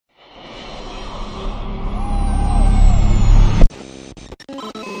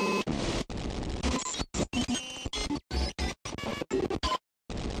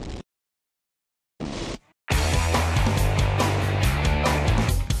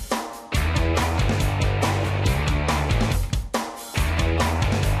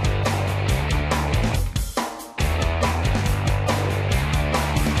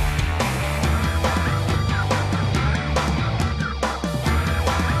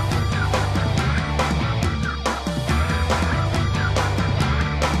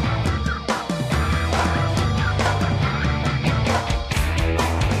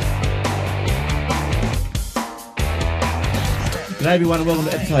G'day everyone and welcome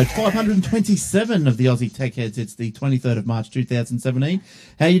to episode 527 of the Aussie Tech Heads. It's the 23rd of March 2017.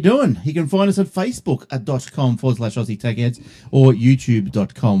 How you doing? You can find us at facebook.com/Aussie Tech Heads or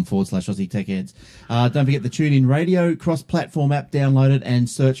youtube.com/Aussie Tech Heads. Don't forget the TuneIn Radio cross-platform app, download it and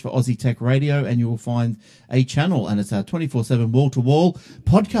search for Aussie Tech Radio and you will find a channel, and it's a 24/7 wall-to-wall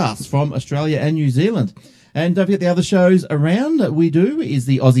podcast from Australia and New Zealand. And don't forget the other shows around that we do is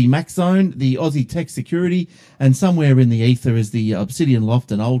the Aussie Mac Zone, the Aussie Tech Security, and somewhere in the ether is the Obsidian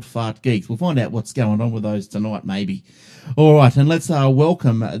Loft and Old Fart Geeks. We'll find out what's going on with those tonight, maybe. All right, and let's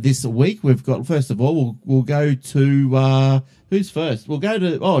welcome this week. We've got, first of all, we'll go to, who's first? We'll go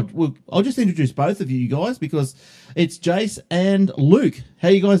to, I'll just introduce both of you guys because it's Jace and Luke. How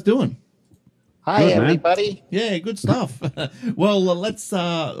you guys doing? Hi, good, everybody. Yeah, good stuff. Well, let's.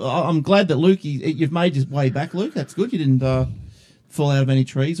 I'm glad that Luke, you've made your way back, Luke. That's good. You didn't fall out of any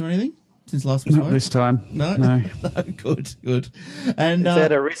trees or anything since last we spoke. Not this time. No. No. Good. And is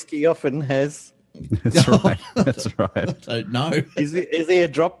that a risk he often has? That's right. That's right. I don't know. Is he a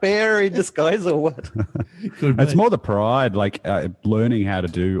drop bear in disguise or what? It's more the pride, like learning how to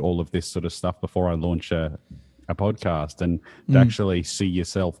do all of this sort of stuff before I launch a podcast, and to actually see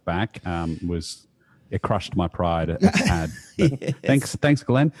yourself back it crushed my pride a tad. Yes. Thanks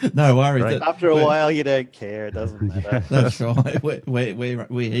Glenn. No worries. Right. After a while you don't care, it doesn't matter. That's right. We're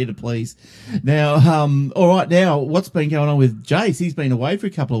here to please. Now all right, now what's been going on with Jace? He's been away for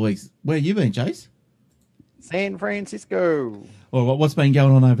a couple of weeks. Where have you been, Jace? San Francisco. Well, what's been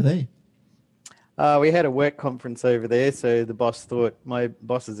going on over there? We had a work conference over there, so the boss thought, my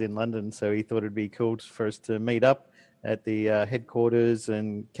boss is in London, so he thought it'd be cool for us to meet up at the headquarters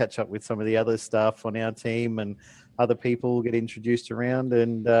and catch up with some of the other staff on our team and other people, get introduced around,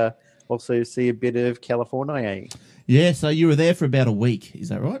 and also see a bit of California. Yeah, so you were there for about a week, is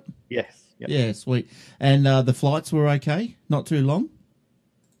that right? Yes. Yep. Yeah, sweet. And the flights were okay? Not too long?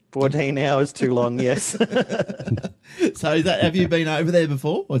 14 hours too long, yes. So have you been over there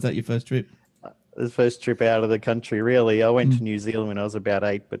before, or is that your first trip? The first trip out of the country, really. I went to New Zealand when I was about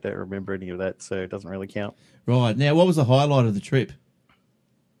 8, but don't remember any of that, so it doesn't really count. Right. Now, what was the highlight of the trip?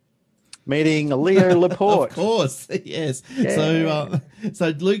 Meeting Leo Laporte. Of course, yes. Yeah.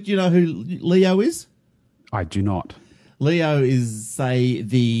 So Luke, do you know who Leo is? I do not. Leo is, I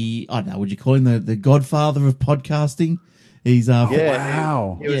don't know, would you call him the godfather of podcasting? He's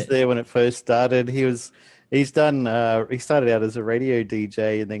wow. He was there when it first started. He started out as a radio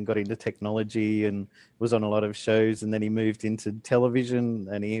DJ and then got into technology and was on a lot of shows, and then he moved into television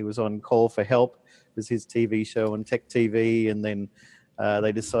and he was on Call for Help. It was his TV show on Tech TV, and then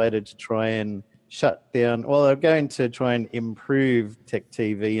they decided to try and shut down. Well, they're going to try and improve Tech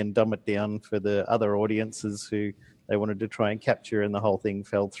TV and dumb it down for the other audiences who they wanted to try and capture, and the whole thing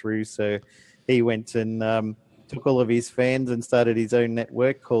fell through. So he went and took all of his fans and started his own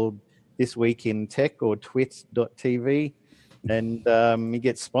network called This Week in Tech, or twit.tv, and he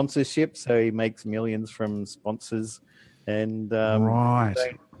gets sponsorship, so he makes millions from sponsors. And he's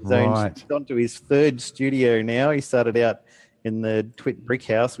on to his third studio now. He started out in the Twit Brick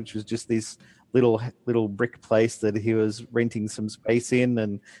House, which was just this little brick place that he was renting some space in,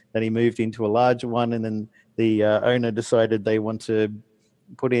 and then he moved into a larger one, and then the owner decided they want to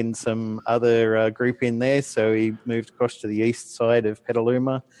put in some other group in there, so he moved across to the east side of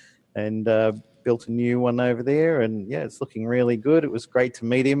Petaluma and built a new one over there, and yeah, it's looking really good. It was great to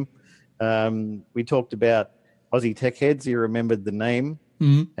meet him. We talked about Aussie Tech Heads. He remembered the name.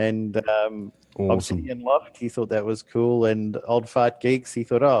 And awesome. Obsidian Loft, he thought that was cool. And Old Fart Geeks, he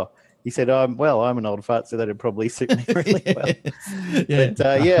thought, he said, I'm an old fart, so that'd probably suit me really well.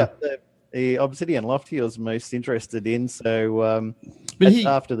 Yeah. But the Obsidian Loft he was most interested in. So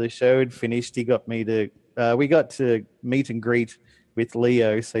after the show had finished, he got me to, we got to meet and greet with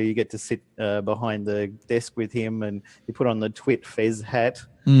Leo, so you get to sit behind the desk with him, and you put on the Twit Fez hat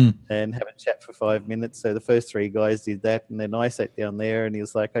and have a chat for 5 minutes. So the first 3 guys did that, and then I sat down there, and he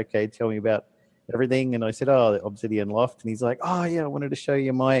was like, okay, tell me about everything. And I said, the Obsidian Loft. And he's like, I wanted to show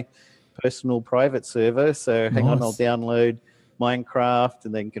you my personal private server. So hang on, I'll download Minecraft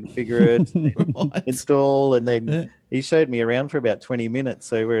and then configure it, and install, and then he showed me around for about 20 minutes.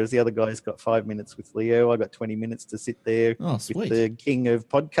 So whereas the other guys got 5 minutes with Leo, I got 20 minutes to sit there with the king of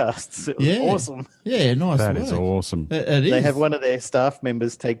podcasts. It was awesome. Yeah, nice. That is awesome. It is. They have one of their staff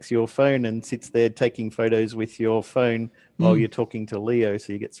members takes your phone and sits there taking photos with your phone while you're talking to Leo,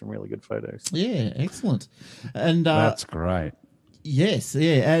 so you get some really good photos. Yeah, excellent. And that's great. Yes,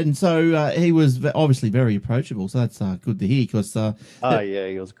 yeah, and so he was obviously very approachable. So that's good to hear. Because yeah,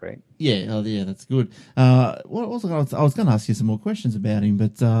 he was great. yeah, that's good. What was I was going to ask you some more questions about him,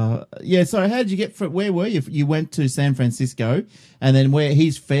 but yeah. So how did you get from? Where were you? You went to San Francisco, and then where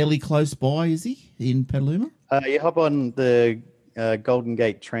he's fairly close by, is he in Petaluma? You hop on the Golden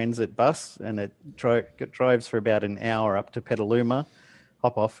Gate Transit bus, and it drives for about an hour up to Petaluma.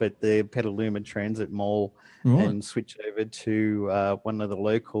 Hop off at the Petaluma Transit Mall and switch over to one of the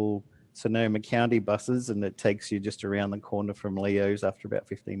local Sonoma County buses, and it takes you just around the corner from Leo's after about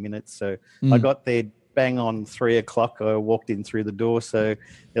 15 minutes. So I got there bang on 3 o'clock. I walked in through the door. So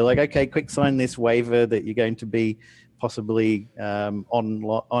they're like, okay, quick, sign this waiver that you're going to be possibly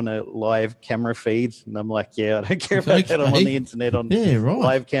on a live camera feed. And I'm like, yeah, I don't care about that. I'm on the internet on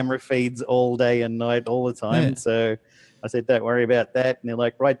live camera feeds all day and night, all the time. Yeah. So I said, don't worry about that. And they're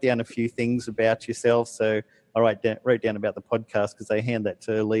like, write down a few things about yourself. So I wrote down about the podcast, because they hand that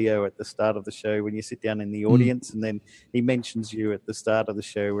to Leo at the start of the show when you sit down in the audience. And then he mentions you at the start of the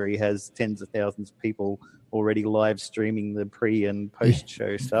show, where he has tens of thousands of people already live streaming the pre and post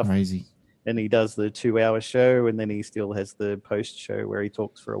show stuff. Crazy. And he does the 2-hour show, and then he still has the post show where he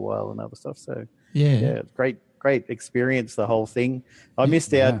talks for a while and other stuff. So yeah, great experience, the whole thing. I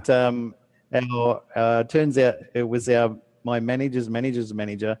missed out. Turns out it was my manager's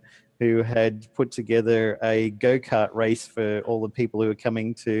manager who had put together a go-kart race for all the people who were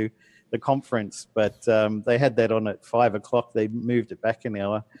coming to the conference, but they had that on at 5 o'clock. They moved it back an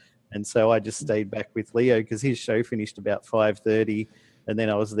hour, and so I just stayed back with Leo because his show finished about 5:30, and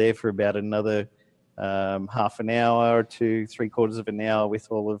then I was there for about another half an hour to 3/4 of an hour with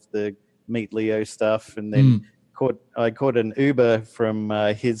all of the Meet Leo stuff, and then I caught an Uber from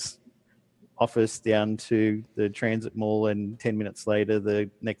his office down to the transit mall, and 10 minutes later the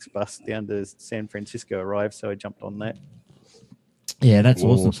next bus down to San Francisco arrived, so I jumped on that. Yeah, that's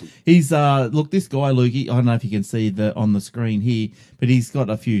awesome. He's look, this guy Luke, I don't know if you can see on the screen here, but he's got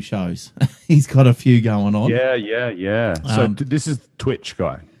a few shows. He's got a few going on. Yeah. So this is Twitch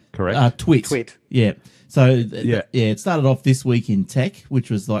guy, correct? Twit. Yeah. So it started off this week in tech, which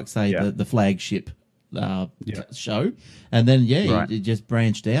was like the flagship show, and then it just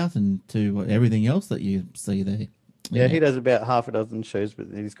branched out into everything else that you see there. Yeah, he does about half a dozen shows, but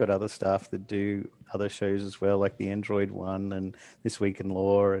he's got other staff that do other shows as well, like the Android one and This Week in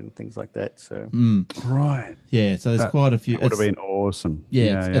Law and things like that. So right, yeah. So there's quite a few. That would have been awesome.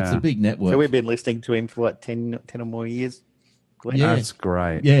 Yeah, it's a big network. So we've been listening to him for 10 or more years. Yeah. That's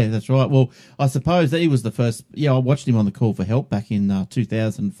great. Yeah, that's right. Well, I suppose that he was the first. Yeah, I watched him on the Call for Help back in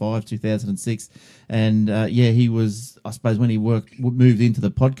 2005, 2006, and he was. I suppose when he moved into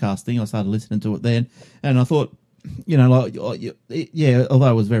the podcasting, I started listening to it then, and I thought, although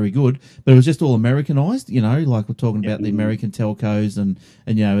it was very good, but it was just all Americanized. Like we're talking about the American telcos and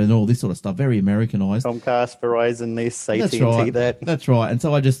all this sort of stuff, very Americanized. Comcast, Verizon, this, AT&T, that's right. that. That's right. And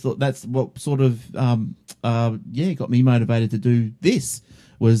so I just thought that's what sort of got me motivated to do this.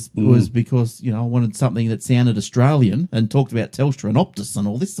 Was because I wanted something that sounded Australian and talked about Telstra and Optus and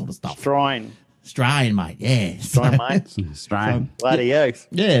all this sort of stuff. Strain, mate. Yeah, Strain, mate. Strain. Bloody oath.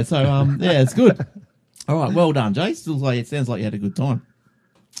 Yeah. So it's good. All right, well done, Jay. It sounds like you had a good time.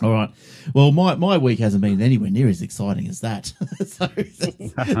 All right. Well, my week hasn't been anywhere near as exciting as that. So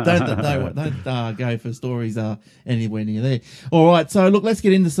don't go for stories anywhere near there. All right. So look, let's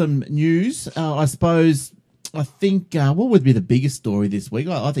get into some news. I think what would be the biggest story this week?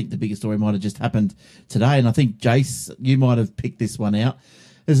 I think the biggest story might have just happened today, and I think Jace, you might have picked this one out.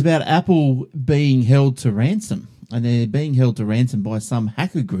 It's about Apple being held to ransom. And they're being held to ransom by some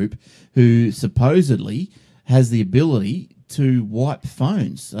hacker group who supposedly has the ability to wipe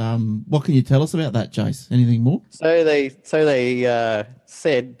phones. What can you tell us about that, Jace? Anything more? So they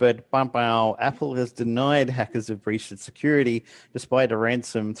said, but Apple has denied hackers have breached its security despite a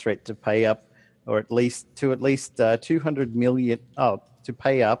ransom threat to pay up, or at least 200 million. To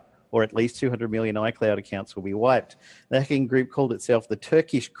pay up. Or at least 200 million iCloud accounts will be wiped. The hacking group called itself the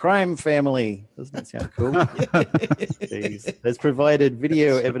Turkish Crime Family. Doesn't that sound cool? Has provided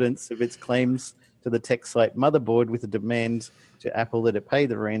video evidence of its claims to the tech site Motherboard with a demand to Apple that it pay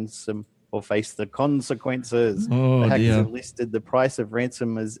the ransom or face the consequences. The hackers have listed the price of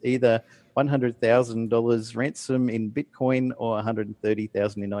ransom as either $100,000 ransom in Bitcoin or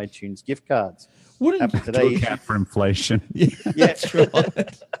 $130,000 in iTunes gift cards. Today, account for inflation. Yeah, that's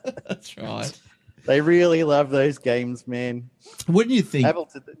right. That's right. They really love those games, man. Wouldn't you think? Keep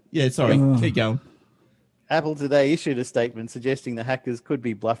going. Apple today issued a statement suggesting the hackers could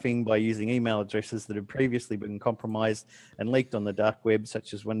be bluffing by using email addresses that had previously been compromised and leaked on the dark web,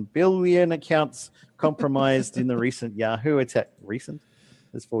 such as 1 billion accounts compromised in the recent Yahoo attack. Recent?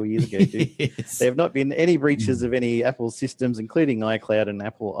 That's 4 years ago, dude. Yes. There have not been any breaches of any Apple systems, including iCloud and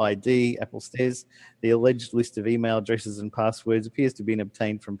Apple ID. Apple says the alleged list of email addresses and passwords appears to have been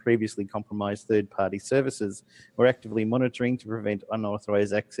obtained from previously compromised third-party services. We're actively monitoring to prevent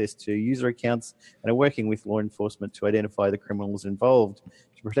unauthorized access to user accounts and are working with law enforcement to identify the criminals involved.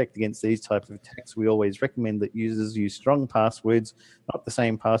 To protect against these types of attacks, we always recommend that users use strong passwords, not the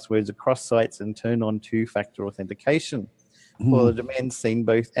same passwords across sites, and turn on two-factor authentication. While the demands seem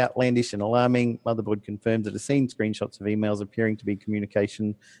both outlandish and alarming, Motherboard confirms it has seen screenshots of emails appearing to be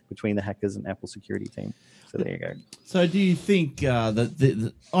communication between the hackers and Apple security team. So there you go. So do you think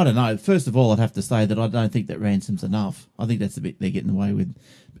that I don't know. First of all, I'd have to say that I don't think that ransom's enough. I think that's a bit they're getting away with.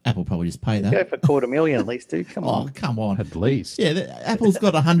 Apple probably just pay that. Go for $250,000 at least, dude. Come on. Oh, come on. At least. Yeah, Apple's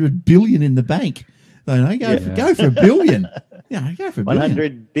got 100 billion in the bank. Go for $1 billion. Yeah, go for $1 billion.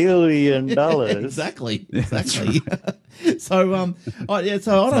 $100 billion. Exactly. So I don't.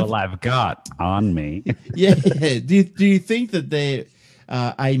 All I've got on me. Yeah. Do you think that they're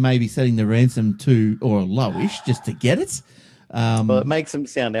maybe setting the ransom to or lowish just to get it? Well, it makes them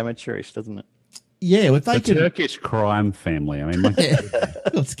sound amateurish, doesn't it? Yeah, if they The could. Turkish crime family. I mean,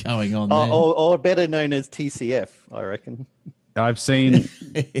 What's going on there? Or better known as TCF, I reckon. I've seen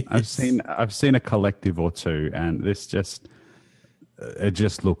a collective or two, and it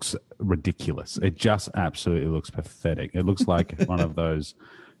just looks ridiculous. It just absolutely looks pathetic. It looks like one of those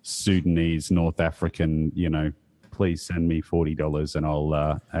Sudanese, North African, please send me $40 and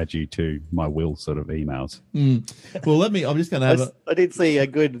I'll add you to my will sort of emails. Well, I'm just going to have I did see a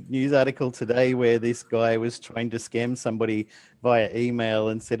good news article today where this guy was trying to scam somebody via email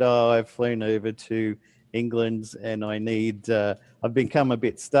and said, I've flown over to England and I need, I've become a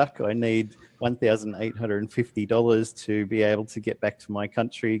bit stuck. I need $1,850 to be able to get back to my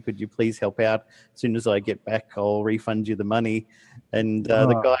country. Could you please help out? As soon as I get back, I'll refund you the money. And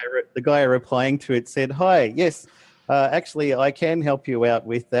the guy replying to it said, hi, yes, actually, I can help you out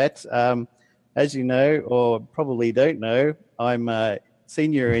with that. As you know, or probably don't know, I'm a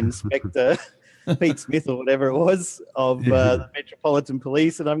senior inspector, Pete Smith or whatever it was, of the Metropolitan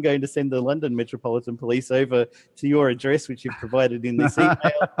Police, and I'm going to send the London Metropolitan Police over to your address, which you've provided in this email,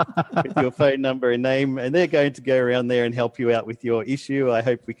 with your phone number and name, and they're going to go around there and help you out with your issue. I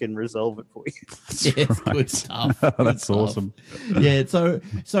hope we can resolve it for you. Yes, good stuff. That's awesome. Yeah, so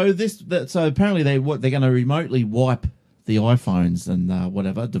apparently they're going to remotely wipe the iPhones and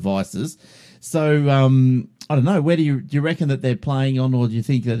whatever devices. So I don't know. Where do you reckon that they're playing on, or do you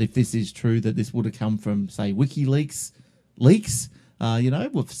think that if this is true, that this would have come from, say, WikiLeaks leaks?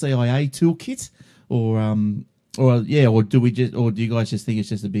 With CIA toolkit, or do you guys just think it's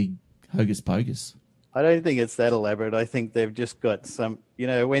just a big hocus pocus? I don't think it's that elaborate. I think they've just got some.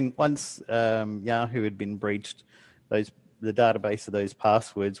 Once Yahoo had been breached, the database of those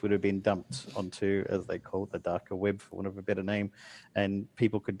passwords would have been dumped onto, as they call it, the darker web, for want of a better name, and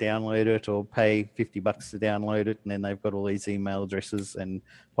people could download it or pay $50 to download it, and then they've got all these email addresses and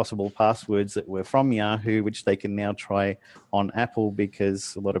possible passwords that were from Yahoo, which they can now try on Apple,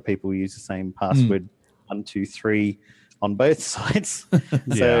 because a lot of people use the same password 123 on both sites.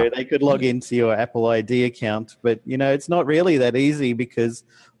 So they could log into your Apple ID account, but it's not really that easy, because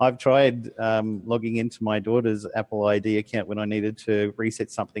I've tried logging into my daughter's Apple ID account when I needed to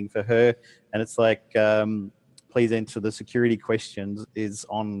reset something for her, and it's like, please enter the security questions is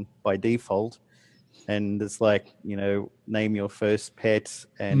on by default, and it's like, name your first pet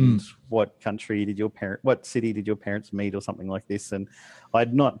and what city did your parents meet, or something like this, and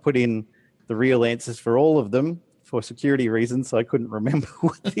I'd not put in the real answers for all of them for security reasons, so I couldn't remember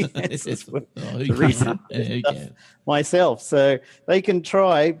what the answers were. Myself. So they can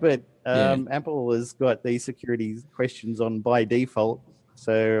try, but Apple has got these security questions on by default,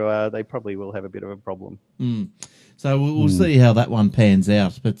 so they probably will have a bit of a problem. So we'll see how that one pans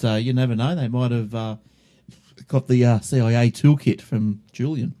out, but you never know. They might have got the CIA toolkit from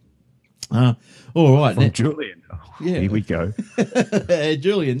Julian. All right. From Julian. Yeah. Here we go.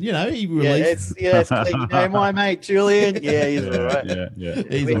 Julian, he released... Yes, my mate Julian. Yeah, he's all right. Yeah.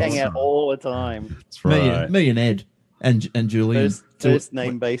 We hang out all the time. That's right. Me and Ed and Julian. First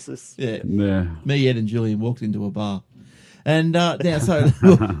name basis. Yeah. Me, Ed and Julian walked into a bar. And now, so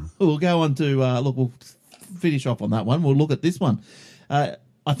we'll go on to... we'll finish off on that one. We'll look at this one. I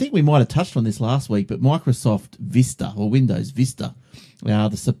think we might have touched on this last week, but Microsoft Vista, or Windows Vista, Now,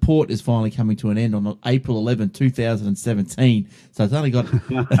 the support is finally coming to an end on April 11, 2017. So it's only got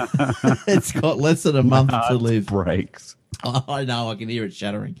it's got less than a month to live. Breaks. I know, I can hear it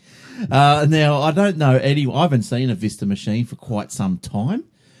shattering. Now, I don't know any. I haven't seen a Vista machine for quite some time,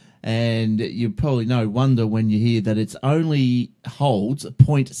 and you probably wonder when you hear that it's only holds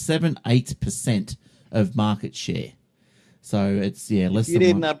 0.78% of market share. So it's less. You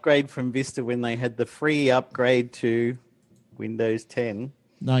didn't upgrade from Vista when they had the free upgrade to Windows 10.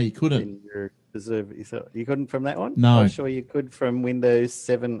 No, you couldn't. You couldn't from that one? No. I'm sure you could from Windows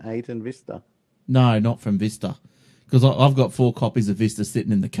 7, 8, and Vista. No, not from Vista, because I've got 4 copies of Vista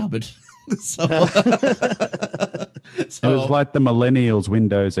sitting in the cupboard. So It was like the millennials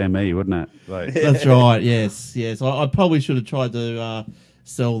Windows ME, wouldn't it? Like, that's right. Yes. I probably should have tried to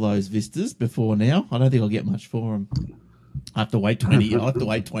sell those Vistas before now. I don't think I'll get much for them. I have to wait 20. I have to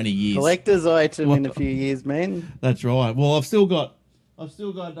wait 20 years. Collector's item in a few years, man. That's right. Well, I've still got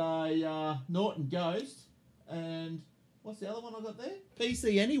a Norton Ghost, and what's the other one I got there?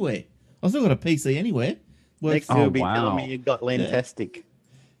 PC Anywhere. I've still got a PC Anywhere. Next Oh, you'll be wow. telling me you got Lantastic.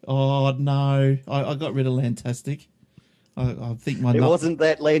 Oh no, I got rid of Lantastic. I think my It wasn't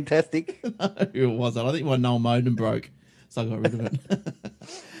that Lantastic. No, it wasn't. I think my null modem broke, so I got rid of it.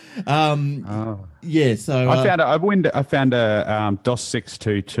 Yeah. So I found a DOS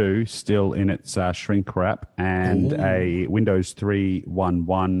 622 still in its shrink wrap, and a Windows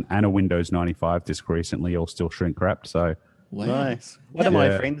 3.11 and a Windows 95 disk recently, all still shrink wrapped. So wow. Nice. One of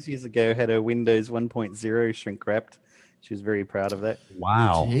my friends years ago had a Windows 1.0 shrink wrapped. She was very proud of that.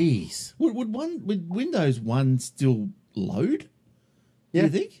 wow. Jeez, would Windows 1 still load? Yeah. Do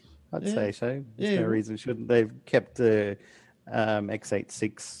you think? I'd Yeah. say so. There's Yeah. no reason shouldn't. They've kept the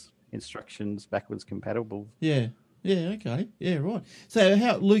x86 instructions backwards compatible. Yeah. Yeah. Okay. Yeah. Right. So,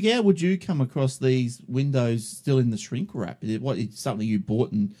 Luke? How would you come across these Windows still in the shrink wrap? Is it something you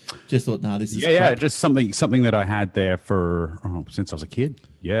bought and just thought, "No, this is crap"? Just something that I had there for since I was a kid.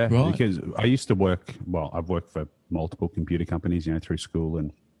 Yeah, Right. because I used to work. Well, I've worked for multiple computer companies, through school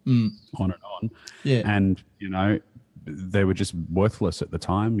and on and on. Yeah. And they were just worthless at the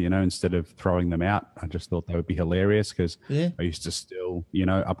time. Instead of throwing them out, I just thought they would be hilarious because Yeah. I used to still,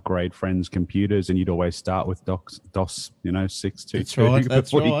 upgrade friends' computers, and you'd always start with DOS 622 That's right,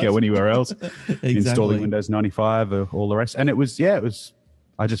 that's before you right. go anywhere else. Exactly. Installing Windows 95 or all the rest, and it was.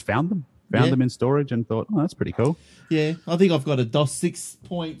 I just found them in storage and thought, oh, that's pretty cool. Yeah, I think I've got a DOS 6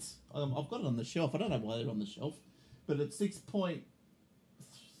 point. I've got it on the shelf. I don't know why they're on the shelf, but it's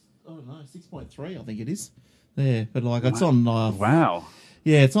 6.3. I think it is. Yeah, but it's on. Wow.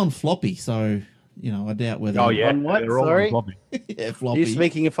 Yeah, it's on floppy, so I doubt whether. Oh yeah, On what? they're all Sorry? floppy. Yeah, floppy. You're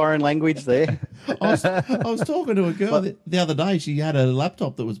speaking a foreign language there. I was talking to a girl the other day. She had a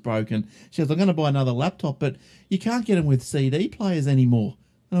laptop that was broken. She goes, "I'm going to buy another laptop, but you can't get them with CD players anymore."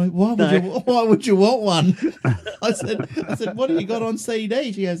 And I went, why would you want one? I said, "What have you got on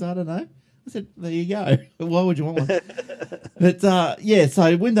CD?" She goes, "I don't know." I said, "There you go. Why would you want one?" But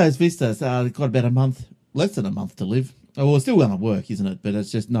so Windows Vista's got about less than a month to live. Well, it's still going to work, isn't it? But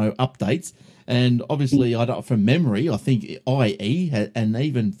it's just no updates. And obviously, from memory, I think IE and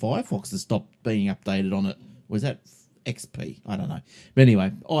even Firefox has stopped being updated on it. Was that XP? I don't know. But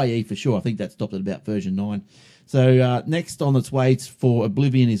anyway, IE for sure. I think that stopped at about version 9. So next on its way for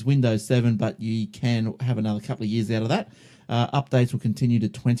Oblivion is Windows 7, but you can have another couple of years out of that. Updates will continue to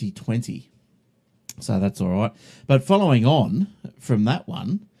 2020. So that's all right. But following on from that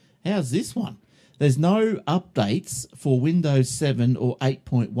one, how's this one? There's no updates for Windows 7 or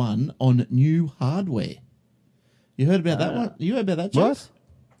 8.1 on new hardware. You heard about that one? You heard about that, James? What?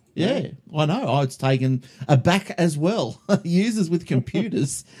 Yeah, I know. Oh, it's taken aback as well. Users with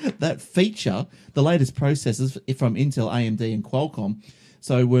computers that feature the latest processors from Intel, AMD, and Qualcomm,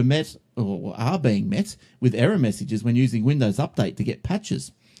 so were met or are being met with error messages when using Windows Update to get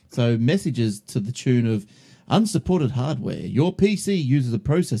patches. So messages to the tune of unsupported hardware. Your PC uses a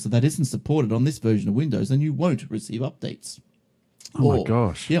processor that isn't supported on this version of Windows, and you won't receive updates. Oh my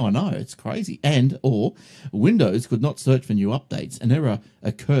gosh. Yeah, I know. It's crazy. Or Windows could not search for new updates. An error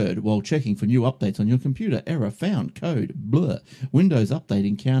occurred while checking for new updates on your computer. Error found. Code. Blur. Windows Update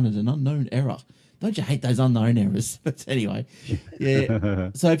encountered an unknown error. Don't you hate those unknown errors? But anyway, yeah.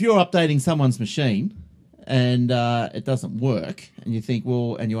 So if you're updating someone's machine and it doesn't work, and you think,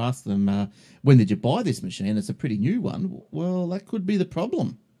 and you ask them, when did you buy this machine? It's a pretty new one. Well, that could be the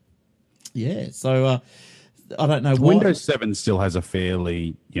problem. Yeah. So I don't know. Windows 7 still has a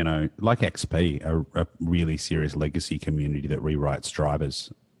fairly, like XP, a really serious legacy community that rewrites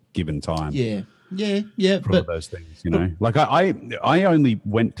drivers given time. Yeah. Yeah, for all those things, you know. Like I only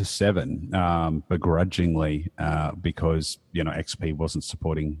went to 7 begrudgingly because, you know, XP wasn't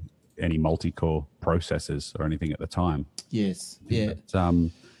supporting any multi-core processors or anything at the time. Yes, yeah. But,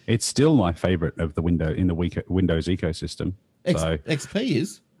 it's still my favorite of the Windows ecosystem. So XP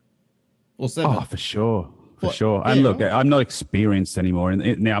is? Or 7? Oh, for sure. For What? sure. Yeah, And look, right. I'm not experienced anymore.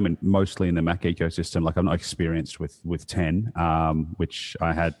 And now I'm mostly in the Mac ecosystem. Like I'm not experienced with 10, which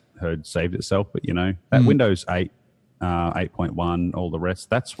I had heard saved itself. But, you know, that Windows 8, 8.1, all the rest,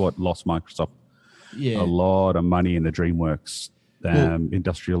 that's what lost Microsoft a lot of money in the DreamWorks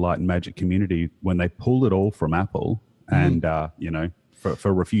Industrial Light and Magic community when they pulled it all from Apple and, you know,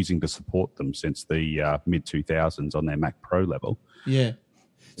 for refusing to support them since the mid-2000s on their Mac Pro level. Yeah.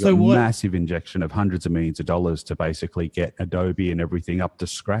 So massive injection of hundreds of millions of dollars to basically get Adobe and everything up to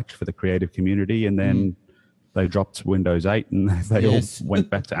scratch for the creative community, and then they dropped Windows 8 and they all went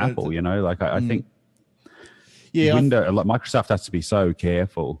back to Apple. You know, like I think, like Microsoft has to be so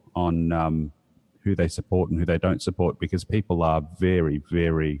careful on who they support and who they don't support because people are very,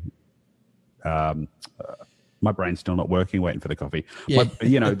 very. My brain's still not working. Waiting for the coffee. Yeah. But,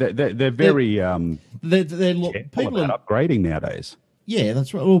 you know, they're very they're careful about upgrading nowadays. Yeah,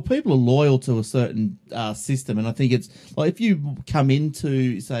 that's right. Well, people are loyal to a certain system, and I think it's like if you come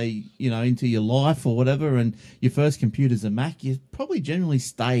into, say, you know, into your life or whatever, and your first computer's a Mac, you probably generally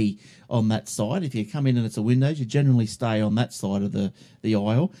stay on that side. If you come in and it's a Windows, you generally stay on that side of the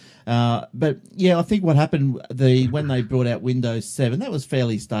aisle. But yeah, I think what happened when they brought out Windows 7, that was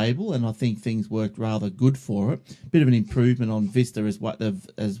fairly stable, and I think things worked rather good for it. Bit of an improvement on Vista as well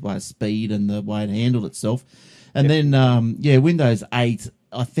as speed and the way it handled itself. And then, Windows 8,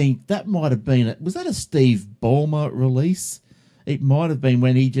 I think that might have been was that a Steve Ballmer release? It might have been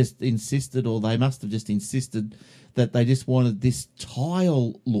when he just insisted, or they must have just insisted that they just wanted this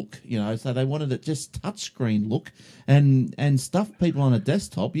tile look, you know, so they wanted it just touchscreen look and stuff people on a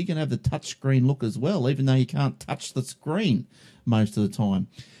desktop. You can have the touchscreen look as well, even though you can't touch the screen most of the time.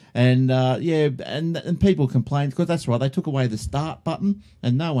 And and people complained because that's right, they took away the start button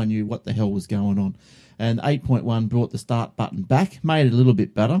and no one knew what the hell was going on. And 8.1 brought the start button back, made it a little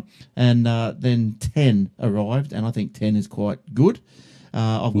bit better, and then 10 arrived, and I think 10 is quite good.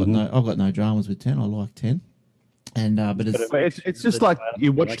 I've got no dramas with 10. I like 10. And but it's just like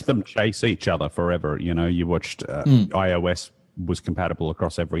you watched them chase each other forever. You know, you watched iOS was compatible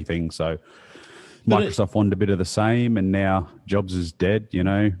across everything, so Microsoft wanted a bit of the same, and now Jobs is dead. You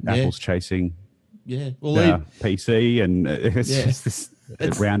know, Apple's chasing PC, and it's just this.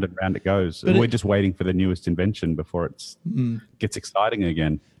 Round and round it goes. We're just waiting for the newest invention before it gets exciting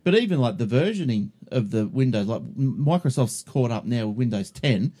again. But even like the versioning of the Windows, like Microsoft's caught up now with Windows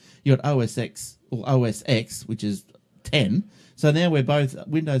 10. You got OS X or OS X, which is 10. So now we're both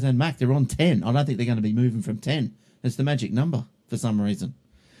Windows and Mac. They're on 10. I don't think they're going to be moving from 10. It's the magic number for some reason.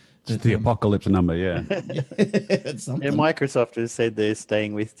 It's the apocalypse number, yeah. It's something. Yeah, Microsoft has said they're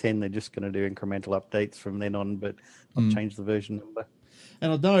staying with 10. They're just going to do incremental updates from then on, but not change the version number.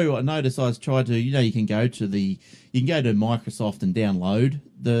 And although I noticed I was trying to, you know, you can go to Microsoft and download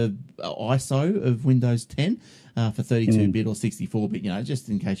the ISO of Windows 10 for 32-bit or 64-bit, you know, just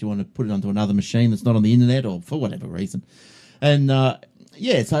in case you want to put it onto another machine that's not on the internet or for whatever reason. And so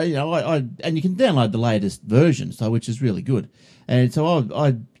you know, and you can download the latest version, so which is really good. And so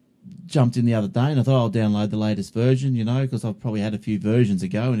I jumped in the other day and I thought I'll download the latest version, you know, because I've probably had a few versions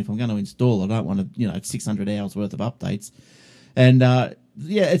ago, and if I'm going to install, I don't want to, you know, 600 hours worth of updates. And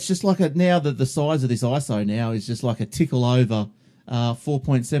it's just like now that the size of this ISO now is just like a tickle over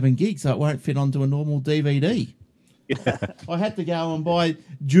 4.7 gigs, so it won't fit onto a normal DVD. I had to go and buy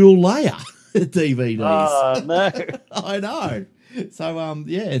dual layer DVDs. Oh, no. I know.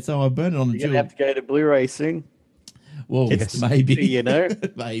 So so I burned it on the You're dual. going to have to go to Blu-ray soon. Well, maybe. You know?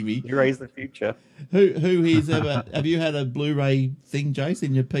 Maybe. Blu-ray's the future. Who here's ever... Have you had a Blu-ray thing, Jace,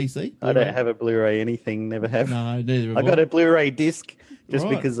 in your PC? I don't have a Blu-ray anything, never have. No, neither have I got a Blu-ray disc just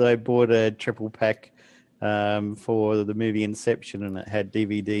Right. because I bought a triple pack for the movie Inception, and it had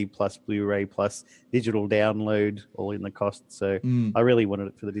DVD plus Blu-ray plus digital download all in the cost. So I really wanted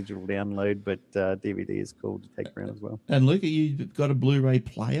it for the digital download, but DVD is cool to take around as well. And Luke, you got a Blu-ray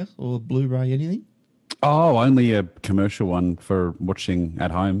player or Blu-ray anything? Oh, only a commercial one for watching at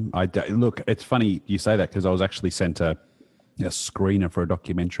home. Look, it's funny you say that because I was actually sent a screener for a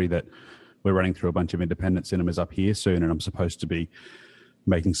documentary that we're running through a bunch of independent cinemas up here soon, and I'm supposed to be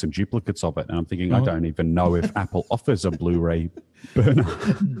making some duplicates of it. And I'm thinking, I don't even know if Apple offers a Blu-ray burner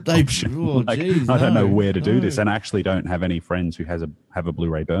option. I don't know where to do this, and I actually don't have any friends who have a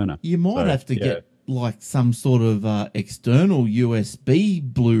Blu-ray burner. You might have to get like some sort of external USB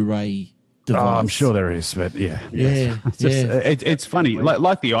Blu-ray device. I'm sure there is, but yeah. Yeah, It's funny.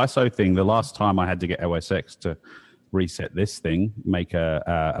 Like the ISO thing, the last time I had to get OS X to reset this thing, make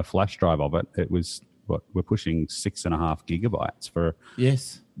a flash drive of it, it was, we're pushing 6.5 gigabytes for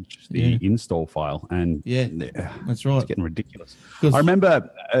Yes. just the install file. And Yeah, that's right. it's getting ridiculous. 'Cause- I remember,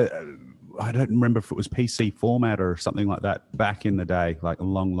 I don't remember if it was PC format or something like that back in the day, like a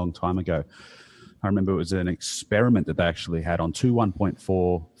long, long time ago. I remember it was an experiment that they actually had on two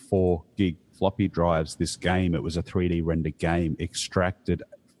 1.44 gig floppy drives. This game, it was a 3D rendered game, extracted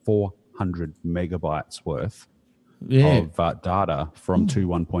 400 megabytes worth of data from two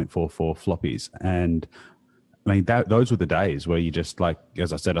 1.44 floppies. And I mean, those were the days where you just, like,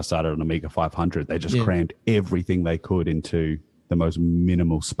 as I said, I started on Amiga 500. They just crammed everything they could into the most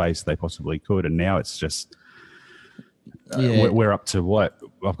minimal space they possibly could. And now it's just, we're up to what?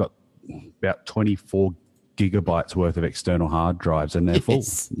 I've got about 24 gigabytes worth of external hard drives, and they're full.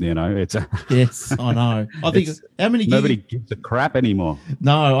 You know, it's yes, I know. I think how many? Nobody gives a crap anymore.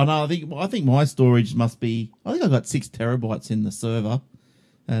 No, I know. I think my storage must be. I think I've got 6 terabytes in the server,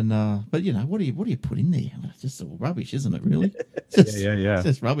 and but you know, what do you put in there? It's just all rubbish, isn't it? Really? It's It's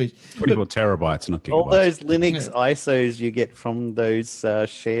just rubbish. 24 terabytes, not gigabytes. All those Linux ISOs you get from those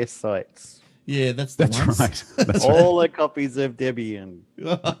share sites. Yeah, that's the ones. Right. That's All the copies of Debian.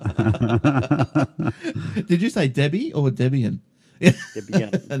 Did you say Debbie or Debian?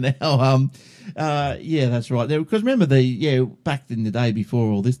 Debian. Now, yeah, that's right. Because remember, back in the day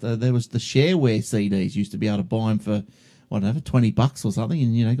before all this, there was the shareware CDs. Used to be able to buy them for whatever, $20 or something,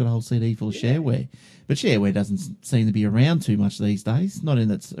 and you know, got a whole CD full of shareware. But shareware doesn't seem to be around too much these days. Not in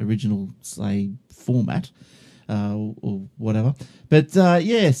its original, say, format. Or whatever, but so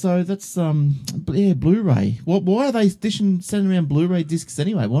that's Blu-ray. Why are they sending around Blu-ray discs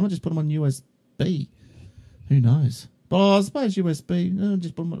anyway? Why not just put them on USB? Who knows? But I suppose USB.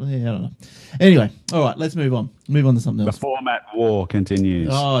 Just put them on there. I don't know. Anyway, all right, let's move on. Move on to something else. The format war continues.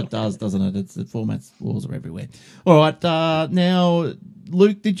 Oh, it does, doesn't it? It's the formats wars are everywhere. All right, now,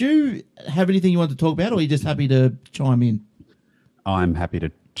 Luke, did you have anything you wanted to talk about, or are you just happy to chime in? I'm happy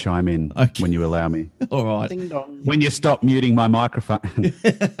to chime in when you allow me. All right. Ding dong. When you stop muting my microphone.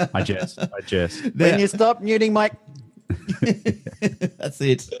 I jest. When you stop muting my... That's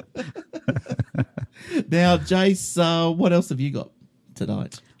it. Now, Jace, what else have you got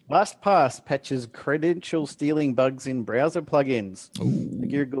tonight? LastPass patches credential stealing bugs in browser plugins. The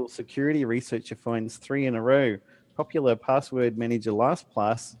Google security researcher finds 3 in a row. Popular password manager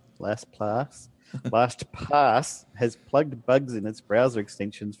LastPass has plugged bugs in its browser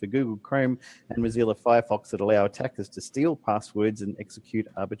extensions for Google Chrome and Mozilla Firefox that allow attackers to steal passwords and execute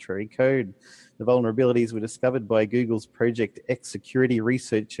arbitrary code. The vulnerabilities were discovered by Google's Project X security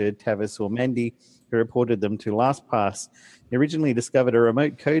researcher Tavis Ormandy, who reported them to LastPass. He originally discovered a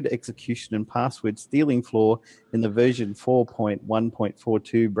remote code execution and password stealing flaw in the version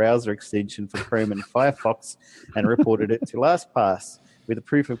 4.1.42 browser extension for Chrome and Firefox and reported it to LastPass with a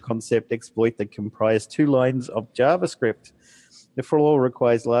proof of concept exploit that comprised 2 lines of JavaScript. The flaw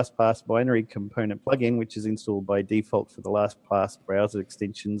requires LastPass binary component plugin, which is installed by default for the LastPass browser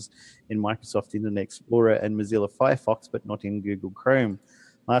extensions in Microsoft Internet Explorer and Mozilla Firefox, but not in Google Chrome.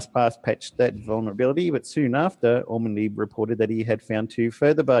 LastPass patched that vulnerability, but soon after, Ormandy reported that he had found 2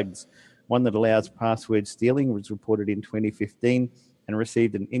 further bugs. One that allows password stealing was reported in 2015 and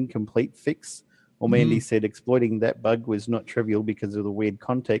received an incomplete fix. Ormandy said exploiting that bug was not trivial because of the weird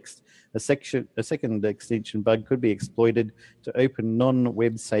context. A second extension bug could be exploited to open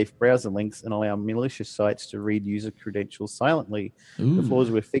non-web safe browser links and allow malicious sites to read user credentials silently. The flaws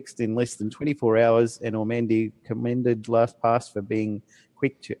were fixed in less than 24 hours, and Ormandy commended LastPass for being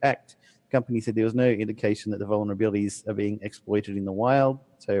quick to act. The company said there was no indication that the vulnerabilities are being exploited in the wild,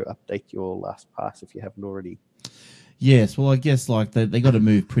 so update your LastPass if you haven't already. Yes, well, I guess like they got to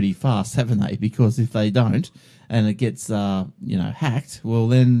move pretty fast, haven't they? Because if they don't, and it gets hacked, well,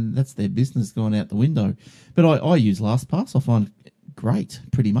 then that's their business going out the window. But I use LastPass. I find it great,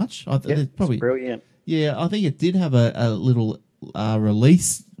 pretty much. It's brilliant. Yeah, I think it did have a little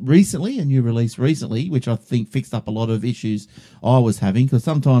release recently, a new release recently, which I think fixed up a lot of issues I was having, because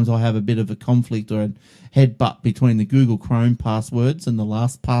sometimes I have a bit of a conflict or a headbutt between the Google Chrome passwords and the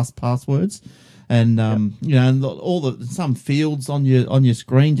LastPass passwords. And and some fields on your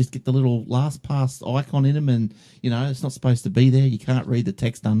screen just get the little LastPass icon in them, and it's not supposed to be there. You can't read the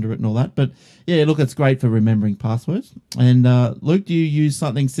text under it and all that. But yeah, look, it's great for remembering passwords. And Luke, do you use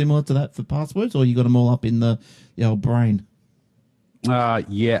something similar to that for passwords, or you got them all up in the old brain?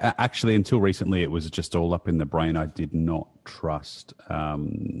 Yeah, actually, until recently, it was just all up in the brain. I did not trust.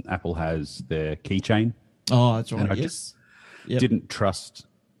 Apple has their keychain. Oh, that's right. I yes. didn't trust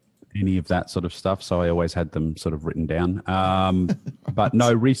any of that sort of stuff, so I always had them sort of written down. But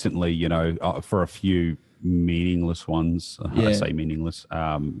no, recently, for a few meaningless ones, I say meaningless,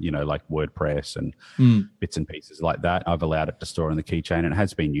 like WordPress and bits and pieces like that, I've allowed it to store in the keychain, and it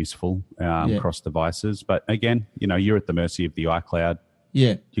has been useful across devices. But again, you're at the mercy of the iCloud.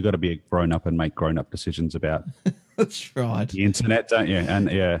 Yeah. You got to be a grown up and make grown up decisions about That's right. the internet, don't you? And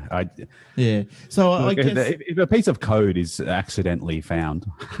So look, I guess if a piece of code is accidentally found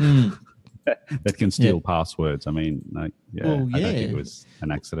that can steal passwords, I mean, I don't think it was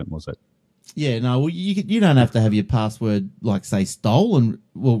an accident, was it? Yeah, no. Well, you don't have to have your password, like, say, stolen.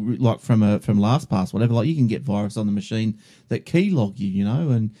 Well, like from LastPass, whatever. Like, you can get virus on the machine that keylog you,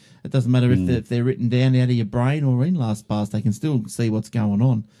 and it doesn't matter if they're written down out of your brain or in LastPass. They can still see what's going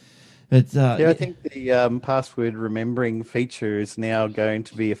on. But I think the password remembering feature is now going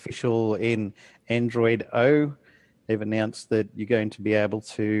to be official in Android O. They've announced that you're going to be able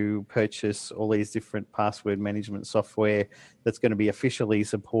to purchase all these different password management software that's going to be officially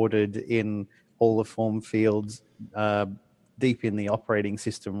supported in all the form fields deep in the operating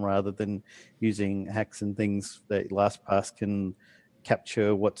system, rather than using hacks and things that LastPass can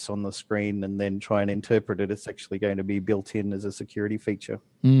capture what's on the screen and then try and interpret it. It's actually going to be built in as a security feature.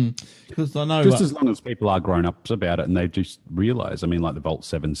 Because I know, just as long as people are grown ups about it and they just realize, I mean, like the Vault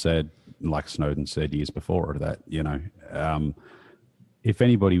 7 said, like Snowden said years before, that, if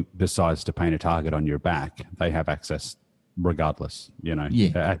anybody decides to paint a target on your back, they have access regardless,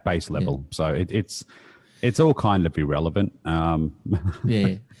 at base level. So it's all kind of irrelevant in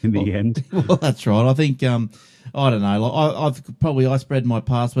the end. Well, that's right. I think, I don't know. Like I spread my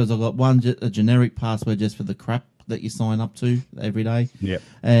passwords. I've got a generic password just for the crap that you sign up to every day. Yep.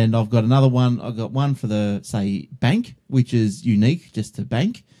 And I've got another one. I've got one for the, say, bank, which is unique just to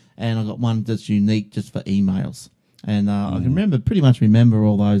bank. And I've got one that's unique just for emails. And I can pretty much remember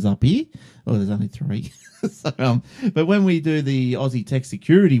all those up here. Oh, there's only 3. So, but when we do the Aussie Tech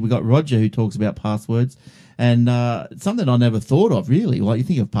Security, we got Roger who talks about passwords. And something I never thought of, really. Like, you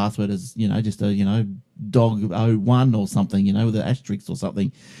think of password as, just a, dog 01 or something, with an asterisk or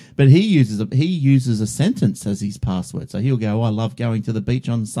something. But he uses a sentence as his password. So he'll go, I love going to the beach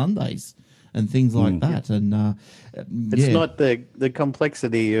on Sundays, and things like that. And it's not the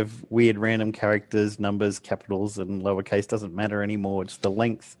complexity of weird random characters, numbers, capitals, and lowercase doesn't matter anymore. It's the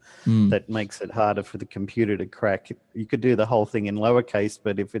length that makes it harder for the computer to crack. You could do the whole thing in lowercase,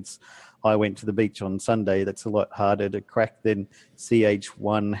 but if it's I went to the beach on Sunday, that's a lot harder to crack than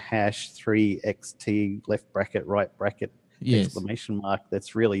CH1 #3XT left bracket, right bracket, exclamation mark.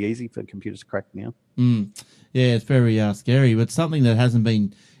 That's really easy for computers to crack now. Yeah, it's very scary. But something that hasn't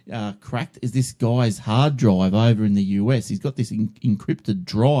been cracked is this guy's hard drive over in the US. He's got this encrypted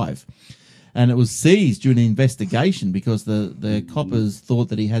drive, and it was seized during an investigation because the coppers thought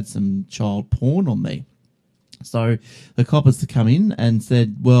that he had some child porn on there. So the coppers to come in and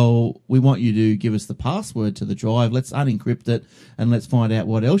said, well, we want you to give us the password to the drive. Let's unencrypt it and let's find out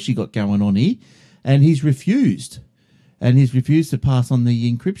what else you got going on here. And he's refused. And he's refused to pass on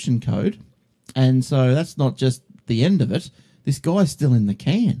the encryption code. And so that's not just the end of it. This guy's still in the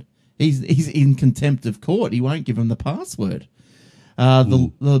can. He's in contempt of court. He won't give him the password.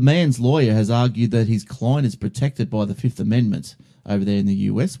 The man's lawyer has argued that his client is protected by the Fifth Amendment over there in the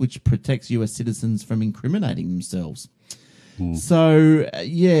US, which protects US citizens from incriminating themselves. So,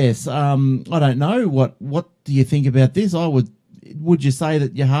 yes, I don't know. What do you think about this? Would you say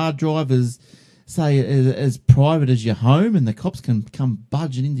that your hard drive is, say, as private as your home, and the cops can come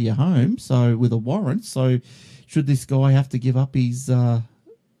budging into your home, so with a warrant? So should this guy have to give up his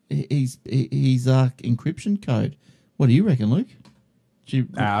encryption code? What do you reckon, Luke?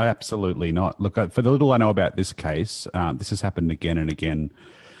 Absolutely not. Look, for the little I know about this case, this has happened again and again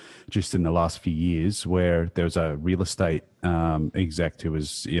just in the last few years, where there was a real estate exec who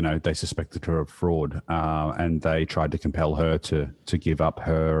was, they suspected her of fraud, and they tried to compel her to give up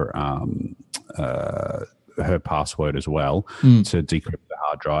her password as well to decrypt the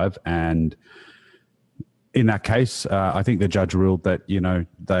hard drive. And in that case, I think the judge ruled that,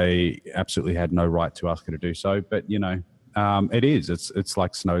 they absolutely had no right to ask her to do so. But, it is. It's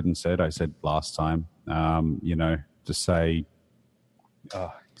like Snowden said. I said last time. To say,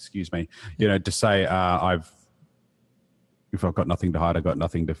 excuse me. To say if I've got nothing to hide, I've got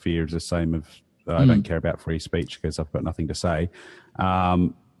nothing to fear. Is the same of I don't care about free speech because I've got nothing to say.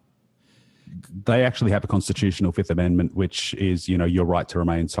 They actually have a constitutional Fifth Amendment, which is your right to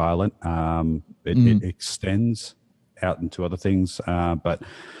remain silent. It extends out into other things, but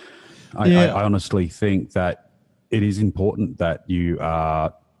I honestly think that it is important that you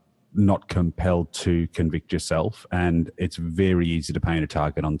are not compelled to convict yourself, and it's very easy to paint a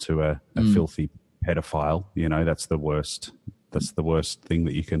target onto a filthy pedophile. You know, that's the worst. That's the worst thing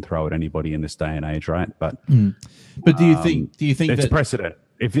that you can throw at anybody in this day and age, right? But do you think it's that precedent?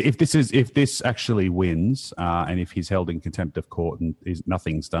 If this actually wins, and if he's held in contempt of court and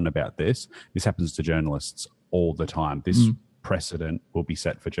nothing's done about this happens to journalists all the time. This precedent will be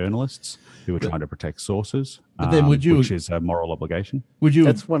set for journalists who are trying to protect sources, but then which is a moral obligation.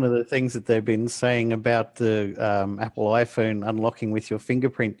 That's one of the things that they've been saying about the Apple iPhone unlocking with your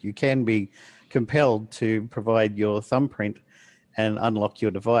fingerprint. You can be compelled to provide your thumbprint and unlock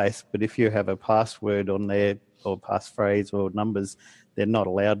your device, but if you have a password on there or passphrase or numbers, they're not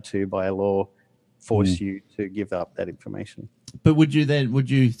allowed to, by law, force you to give up that information. But would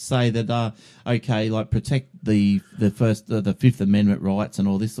you say that okay, like protect the Fifth Amendment rights and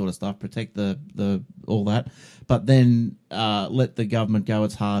all this sort of stuff, protect the all that, but then let the government go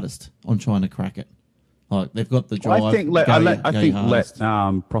its hardest on trying to crack it? Like they've got the drive. I think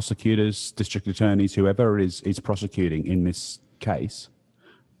let prosecutors, district attorneys, whoever is prosecuting in this case,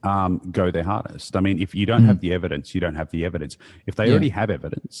 go their hardest. I mean, if you don't have the evidence, you don't have the evidence. If they already have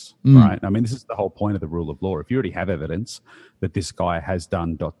evidence, right? I mean, this is the whole point of the rule of law. If you already have evidence that this guy has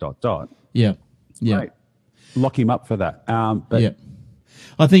done ... right, lock him up for that.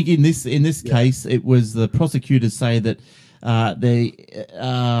 I think in this case, it was the prosecutors say that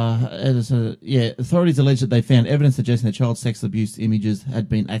authorities allege that they found evidence suggesting that child sex abuse images had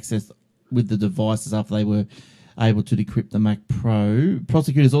been accessed with the devices after they were able to decrypt the Mac Pro.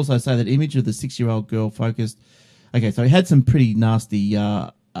 Prosecutors also say that image of the 6-year-old girl focused. Okay, so he had some pretty nasty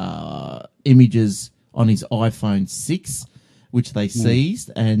images on his iPhone 6, which they seized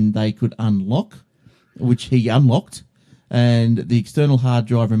and they could unlock, which he unlocked, and the external hard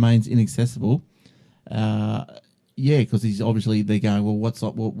drive remains inaccessible. Because he's obviously they're going, well, what's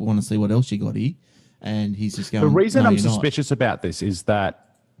up? We want to see what else you got here, and he's just going. The reason no, I'm you're not. suspicious about this is that.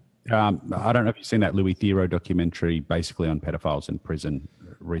 I don't know if you've seen that Louis Theroux documentary, basically on pedophiles in prison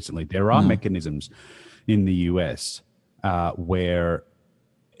recently. There are mechanisms in the US where,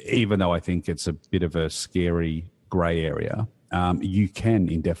 even though I think it's a bit of a scary grey area, you can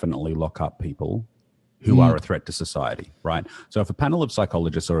indefinitely lock up people who are a threat to society, right? So if a panel of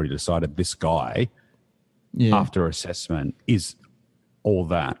psychologists already decided this guy, after assessment, is all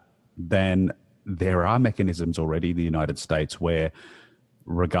that, then there are mechanisms already in the United States where,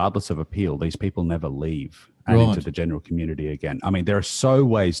 regardless of appeal, these people never leave into the general community again. I mean, there are so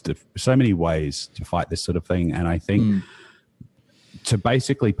many ways to fight this sort of thing, and I think to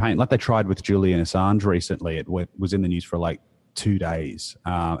basically paint, like they tried with Julian Assange recently, it was in the news for like 2 days,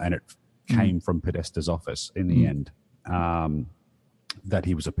 and it came from Podesta's office in the end, that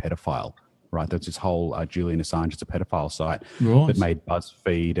he was a pedophile. Right, that's this whole Julian Assange is a pedophile site that made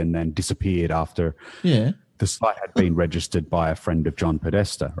BuzzFeed and then disappeared after. The site had been registered by a friend of John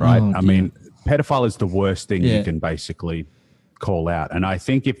Podesta, right? I mean, pedophile is the worst thing you can basically call out. And I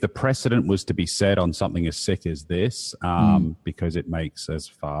think if the precedent was to be set on something as sick as this, because it makes, as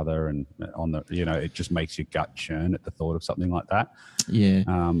father and it just makes your gut churn at the thought of something like that.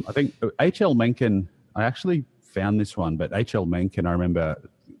 I think H.L. Mencken, I actually found this one, but H.L. Mencken, I remember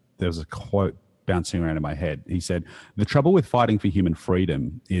there was a quote bouncing around in my head. He said, "The trouble with fighting for human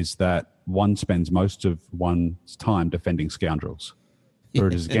freedom is that one spends most of one's time defending scoundrels. For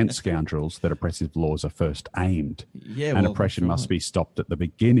it is against scoundrels that oppressive laws are first aimed. And oppression must be stopped at the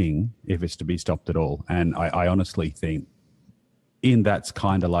beginning if it's to be stopped at all." And I honestly think that's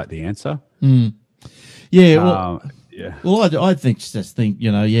kind of like the answer. Well, I just think,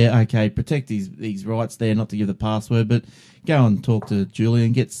 okay, protect these rights there, not to give the password, but go and talk to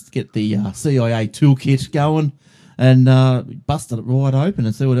Julian, get the CIA toolkit going, and bust it right open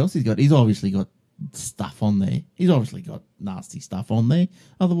and see what else he's got. He's obviously got stuff on there. He's obviously got nasty stuff on there.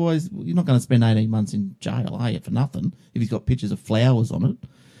 Otherwise, you're not going to spend 18 months in jail, are you, for nothing, if he's got pictures of flowers on it.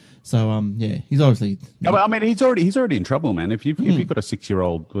 So, he's obviously. No, but I mean, he's already in trouble, man. If you've got a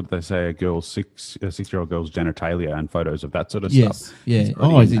 6-year-old, what do they say, a 6-year-old girl's genitalia and photos of that sort of stuff. He's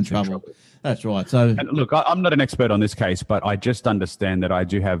in trouble. That's right. So, and look, I'm not an expert on this case, but I just understand that I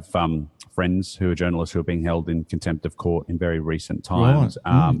do have friends who are journalists who are being held in contempt of court in very recent times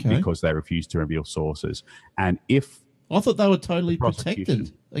because they refuse to reveal sources. And if I thought they were totally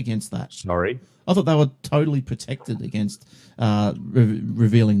protected against that. Sorry? I thought they were totally protected against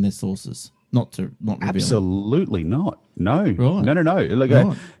revealing their sources. Not revealing. Absolutely not. No. Right. No.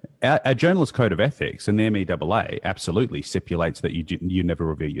 Look, our journalist code of ethics and the MEAA absolutely stipulates that you never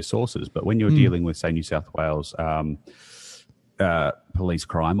reveal your sources. But when you're dealing with, say, New South Wales police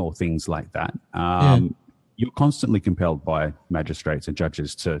crime or things like that, you're constantly compelled by magistrates and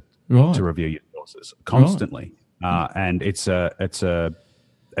judges to Right. to review your sources constantly, and it's a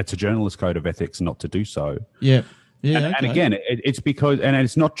journalist code of ethics not to do so. Yeah. Yeah. And, okay. and again, it's because, and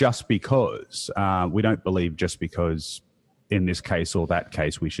it's not just because we don't believe just because in this case or that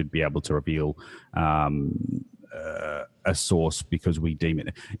case we should be able to reveal a source because we deem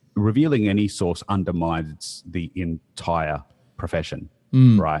it. Revealing any source undermines the entire profession,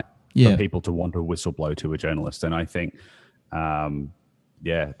 right? Yeah. For people to want to whistleblow to a journalist, and I think,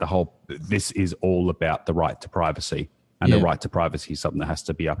 this is all about the right to privacy. And the right to privacy is something that has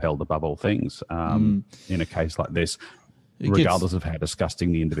to be upheld above all things in a case like this, regardless of how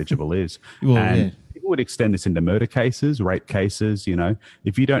disgusting the individual is. Well, people would extend this into murder cases, rape cases. You know,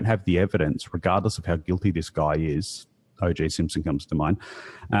 if you don't have the evidence, regardless of how guilty this guy is, O.J. Simpson comes to mind.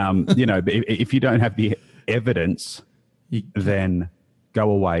 If you don't have the evidence, then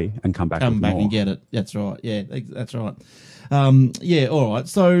go away and come back. And get it. That's right. Yeah, that's right. All right.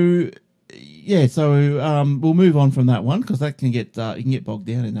 So. Yeah, so we'll move on from that one because that can get you can get bogged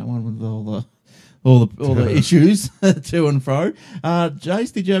down in that one with all the issues to and fro.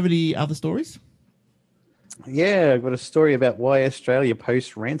 Jace, did you have any other stories? Yeah, I've got a story about why Australia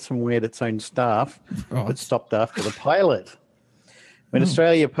Post ransomwared its own staff, but stopped after the pilot. When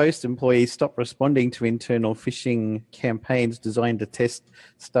Australia Post employees stopped responding to internal phishing campaigns designed to test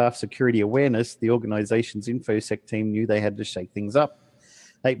staff security awareness, the organisation's InfoSec team knew they had to shake things up.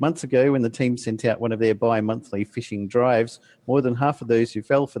 8 months ago, when the team sent out one of their bi-monthly phishing drives, more than half of those who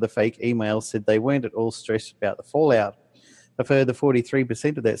fell for the fake emails said they weren't at all stressed about the fallout. A further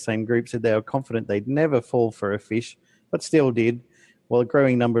 43% of that same group said they were confident they'd never fall for a phish, but still did, while a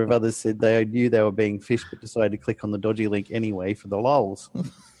growing number of others said they knew they were being phished but decided to click on the dodgy link anyway for the lols.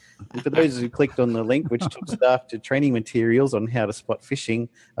 And for those who clicked on the link, which took staff to training materials on how to spot phishing,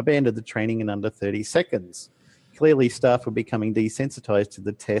 abandoned the training in under 30 seconds. Clearly, staff were becoming desensitised to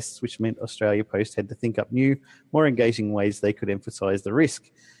the tests, which meant Australia Post had to think up new, more engaging ways they could emphasise the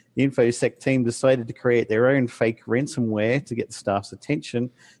risk. The InfoSec team decided to create their own fake ransomware to get the staff's attention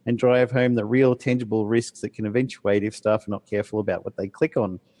and drive home the real tangible risks that can eventuate if staff are not careful about what they click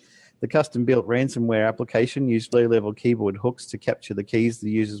on. The custom-built ransomware application used low-level keyboard hooks to capture the keys the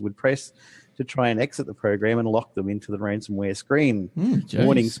users would press to try and exit the program and lock them into the ransomware screen. The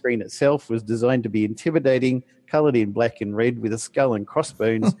warning screen itself was designed to be intimidating, coloured in black and red with a skull and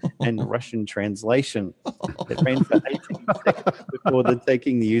crossbones and Russian translation. It ran for 18 seconds before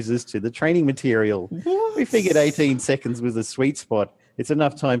taking the users to the training material. What? We figured 18 seconds was a sweet spot. It's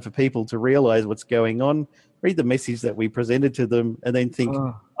enough time for people to realise what's going on, read the message that we presented to them, and then think,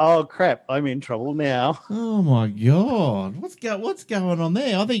 oh crap, I'm in trouble now. Oh my God. What's going on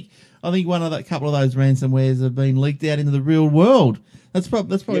there? I think one of that couple of those ransomwares have been leaked out into the real world. That's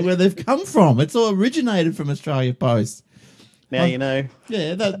probably where they've come from. It's all originated from Australia Post. Now you know.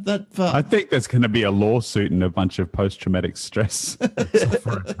 Yeah, I think there's going to be a lawsuit and a bunch of post-traumatic stress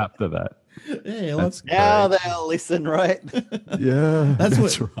suffering after that. Yeah, now they'll listen, right? Yeah,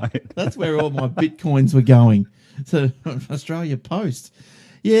 that's right. That's where all my bitcoins were going. To Australia Post.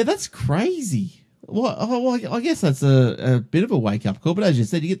 Yeah, that's crazy. Well, I guess that's a bit of a wake-up call. But as you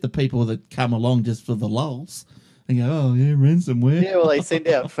said, you get the people that come along just for the lulz and go, oh, yeah, ransomware. Yeah, well, they send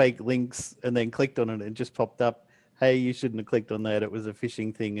out fake links and then clicked on it and it just popped up, hey, you shouldn't have clicked on that. It was a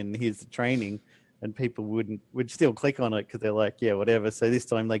phishing thing and here's the training. And people would still click on it because they're like, yeah, whatever. So this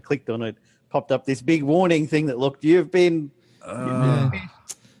time they clicked on it, popped up this big warning thing that looked, you've been...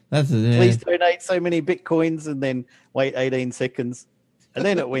 That's it. Yeah. Please donate so many bitcoins and then wait 18 seconds. And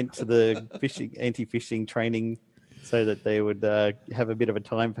then it went to the anti-phishing training so that they would have a bit of a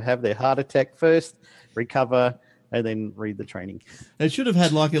time to have their heart attack first, recover, and then read the training. It should have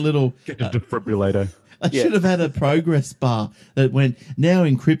had like a little... Get a defibrillator. I should have had a progress bar that went, now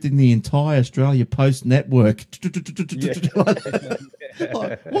encrypting the entire Australia Post network.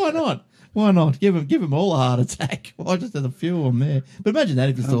 Like, why not? Why not? Give them all a heart attack. Why just have a few of them there? But imagine that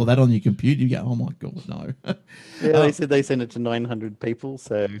if you saw that on your computer, you go, oh my God, no. Yeah, they said they sent it to 900 people,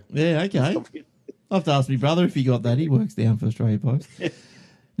 so... Yeah, okay. I'll have to ask my brother if he got that. He works down for Australia Post.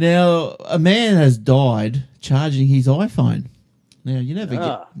 Now, a man has died charging his iPhone. Now, you never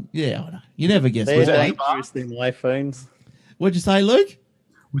get... Yeah, I know. You never guess. They're dangerous than iPhones. What'd you say, Luke?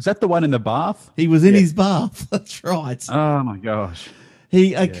 Was that the one in the bath? He was in his bath. That's right. Oh, my gosh.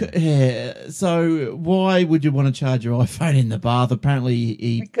 So why would you want to charge your iPhone in the bath?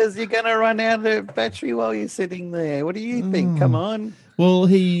 Apparently because you're going to run out of battery while you're sitting there. What do you think? Come on. Well,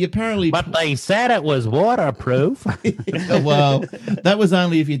 he apparently... But they said it was waterproof. Well, that was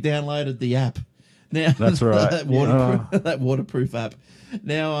only if you downloaded the app. Now, that's right. that waterproof app.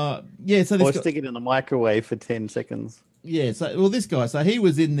 Now, so this or stick it in the microwave for 10 seconds. Yeah, so well, this guy, so he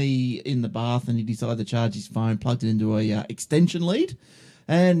was in the bath and he decided to charge his phone, plugged it into a extension lead,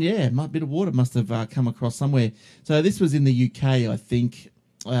 and yeah, a bit of water must have come across somewhere. So this was in the UK, I think.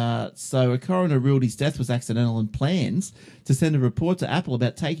 So a coroner ruled his death was accidental and plans to send a report to Apple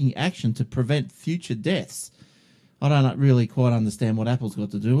about taking action to prevent future deaths. I don't really quite understand what Apple's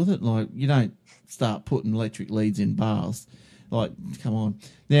got to do with it. Like, you don't start putting electric leads in baths. Like, come on.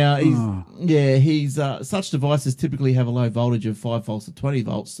 Now, he's such devices typically have a low voltage of 5 volts to 20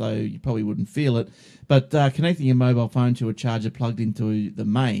 volts, so you probably wouldn't feel it. But connecting your mobile phone to a charger plugged into the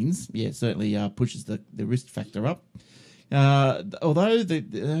mains, certainly pushes the risk factor up. Although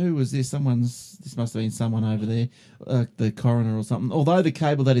who was this? This must have been someone over there, the coroner or something. Although the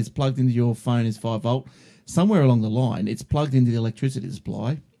cable that is plugged into your phone is 5 volt, somewhere along the line it's plugged into the electricity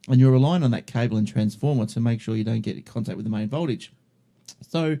supply, and you're relying on that cable and transformer to make sure you don't get in contact with the main voltage.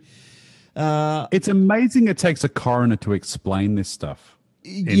 So it's amazing it takes a coroner to explain this stuff.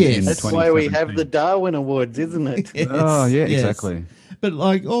 Yes, that's why we have the Darwin Awards, isn't it? Yes, oh yeah, yes. exactly. But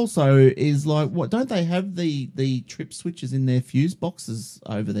like, also is like, what don't they have the trip switches in their fuse boxes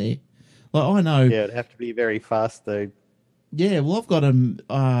over there? Like, I know. Yeah, it'd have to be very fast though. Yeah, well, I've got them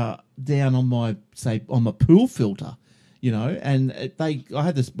down on my pool filter, and I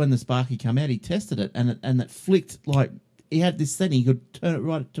had this when the Sparky came out. He tested it, and it flicked like he had this setting. He could turn it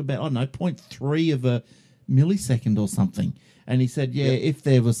right to about 0.3 of a millisecond or something. And he said, if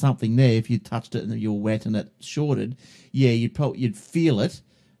there was something there, if you touched it and you were wet and it shorted, you'd feel it,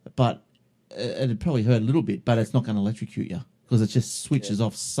 but it'd probably hurt a little bit, but it's not going to electrocute you because it just switches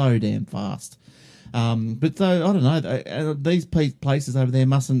off so damn fast. But though, I don't know, these places over there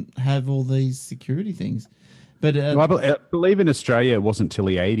mustn't have all these security things. But I believe in Australia it wasn't till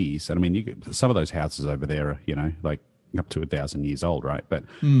the 80s. And I mean, some of those houses over there are, like up to 1,000 years old, right? But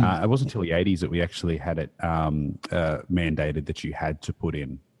it wasn't until the 80s that we actually had it mandated that you had to put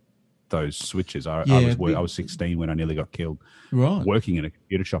in those switches. I was 16 when I nearly got killed. Right. Working in a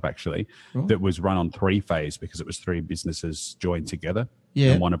computer shop, actually, that was run on 3-phase because it was 3 businesses joined together.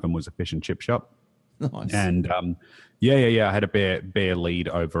 Yeah. And one of them was a fish and chip shop. Nice. And I had a bare lead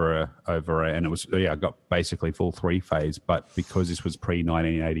over and it was I got basically full 3-phase, but because this was pre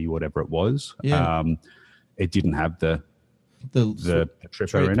 1980, whatever it was, it didn't have the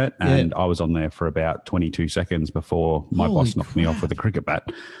tripper in it, and I was on there for about 22 seconds before my boss knocked me off with a cricket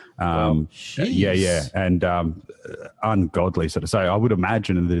bat. And ungodly sort of. So I would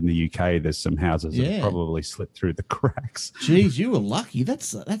imagine that in the UK there's some houses that probably slipped through the cracks. Jeez, you were lucky.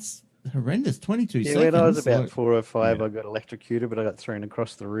 That's horrendous. 22 seconds. When I was about 4 or 5, I got electrocuted, but I got thrown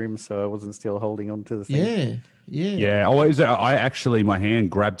across the room, so I wasn't still holding on to the thing. Yeah. I actually, my hand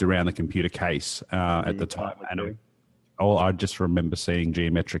grabbed around the computer case at the time, and I just remember seeing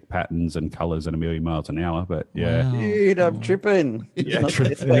geometric patterns and colors at a million miles an hour. But Wow. Dude, I'm tripping. Yeah, Not the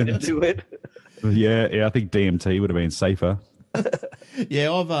best way to do it. I think DMT would have been safer.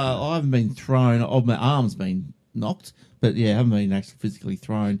 Yeah, I haven't been thrown. My arm's been knocked, but I haven't been actually physically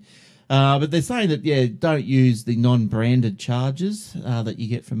thrown. But they're saying that, don't use the non-branded chargers that you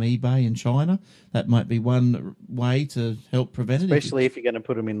get from eBay in China. That might be one way to help prevent it. Especially if you're going to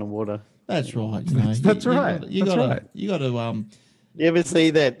put them in the water. That's right. That's right. You got to. You ever see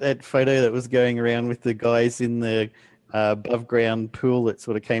that photo that was going around with the guys in the above ground pool that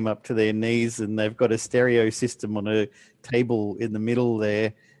sort of came up to their knees, and they've got a stereo system on a table in the middle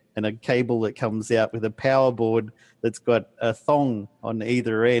there, and a cable that comes out with a power board that's got a thong on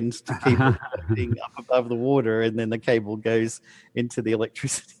either end to keep it floating up above the water, and then the cable goes into the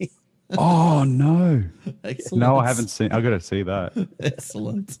electricity. Oh no! Excellent. No, I haven't seen. I got to see that.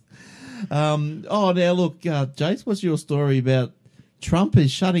 Excellent. Now look, Jace, what's your story about Trump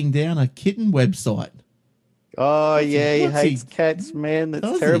is shutting down a kitten website? Oh yeah, he hates cats, man.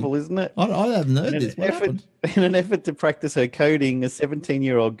 That's terrible, isn't it? I haven't heard this. What happened? In an effort to practice her coding, a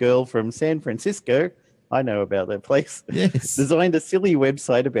 17-year-old girl from San Francisco, I know about that place, designed a silly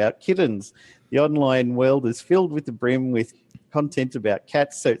website about kittens. The online world is filled with the brim with content about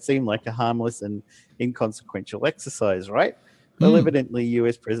cats, so it seemed like a harmless and inconsequential exercise, right? Well, evidently,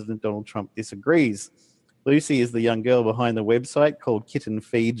 US President Donald Trump disagrees. Lucy is the young girl behind the website called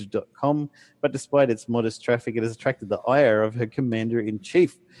kittenfeed.com, but despite its modest traffic, it has attracted the ire of her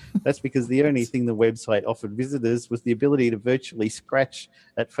commander-in-chief. That's because the only thing the website offered visitors was the ability to virtually scratch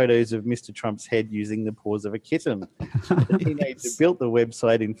at photos of Mr. Trump's head using the paws of a kitten. The teenager built the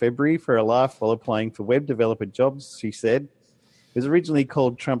website in February for a laugh while applying for web developer jobs, she said. It was originally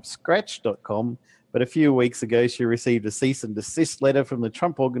called TrumpScratch.com, But a few weeks ago, she received a cease and desist letter from the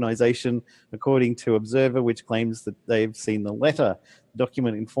Trump Organization, according to Observer, which claims that they've seen the letter. The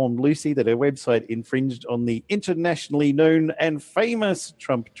document informed Lucy that her website infringed on the internationally known and famous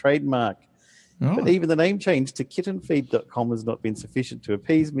Trump trademark. But even the name change to kittenfeed.com has not been sufficient to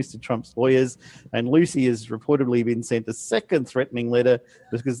appease Mr. Trump's lawyers, and Lucy has reportedly been sent a second threatening letter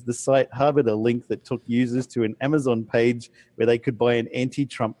because the site harbored a link that took users to an Amazon page where they could buy an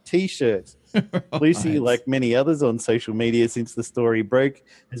anti-Trump t-shirt. Lucy, like many others on social media since the story broke,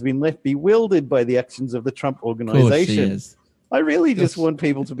 has been left bewildered by the actions of the Trump Organization. I really just want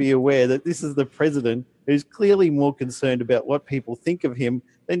people to be aware that this is the president who's clearly more concerned about what people think of him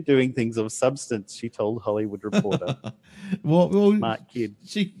than doing things of substance, she told Hollywood Reporter. well, Smart kid.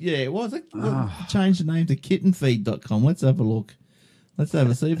 Change the name to kittenfeed.com. Let's have a look.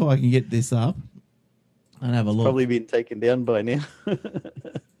 See if I can get this up and have a look. Probably been taken down by now.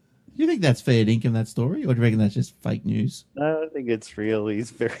 Do you think that's fair dinkum, that story, or do you reckon that's just fake news? No, I think it's real.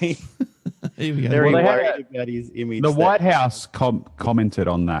 He's very, Here we go. very Well, worried about his image. The White House commented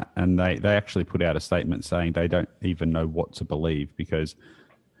on that, and they actually put out a statement saying they don't even know what to believe because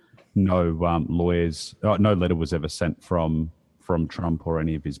no letter was ever sent from Trump or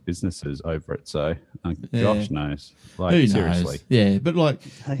any of his businesses over it. So, gosh knows. Like, Who seriously. knows? Yeah, but like...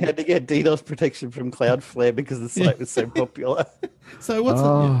 I had to get DDoS protection from Cloudflare because the site was so popular. So what's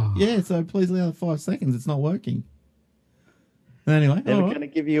so please allow 5 seconds. It's not working. Anyway, Never going to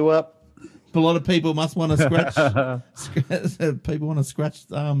give you up. But a lot of people must want to scratch. People want to scratch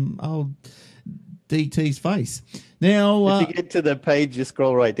old DT's face. Now, if you get to the page, you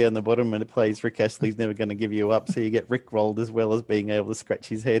scroll right down the bottom and it plays Rick Astley's Never Going to Give You Up. So you get Rick rolled as well as being able to scratch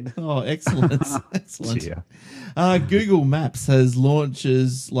his head. Oh, excellent. Excellent. Yeah. Google Maps has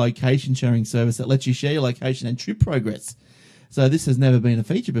launches location sharing service that lets you share your location and trip progress. So this has never been a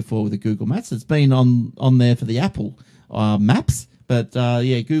feature before with the Google Maps. It's been on there for the Apple Maps. But,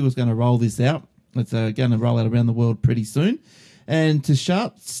 Google's going to roll this out. It's going to roll out around the world pretty soon. And to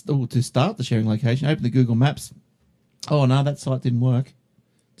start the sharing location, open the Google Maps. Oh, no, that site didn't work.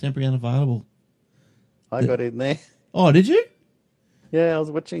 Temporary unavailable. I got in there. Oh, did you? Yeah, I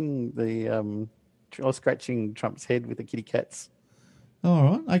was watching I was scratching Trump's head with the kitty cats. All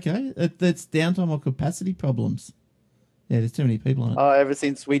right, okay. That's downtime or capacity problems. Yeah, there's too many people on it. Oh, ever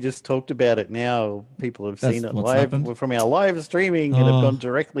since we just talked about it now, people have seen it live happened. from our live streaming and have gone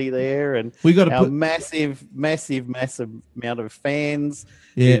directly there. And we got our massive amount of fans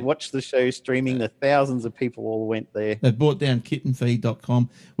who watched the show streaming. The thousands of people all went there. They brought down kittenfeed.com.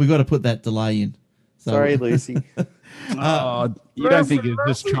 We got to put that delay in. So, sorry, Lucy. You don't think you're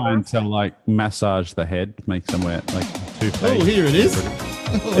just trying to like massage the head, make somewhere like 2 feet? Oh, here it is.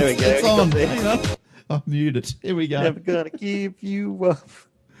 There we go. It's on. Hang on. I've muted it. Here we go. Never gonna give you up.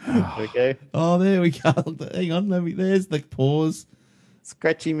 There we go. Oh, there we go. Hang on. There's the pause.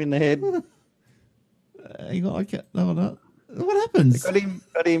 Scratch him in the head. Hang on. I can't. No. What happens? Got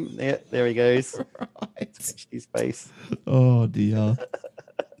him. Yeah, there he goes. Right. Scratched his face. Oh, dear.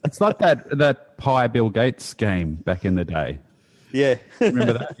 It's like that Pie Bill Gates game back in the day. Yeah.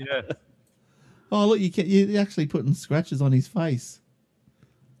 Remember that? Yeah. Oh, look, you're actually putting scratches on his face.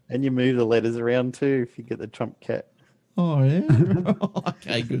 And you move the letters around too if you get the Trump cat. Oh, yeah.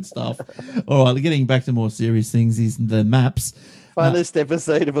 Okay, good stuff. All right, getting back to more serious things is the maps. Funnest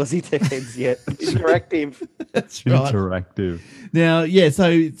episode of Aussie Tech Heads yet. Interactive. That's right. Interactive. Now,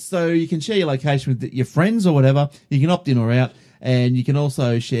 so you can share your location with your friends or whatever. You can opt in or out, and you can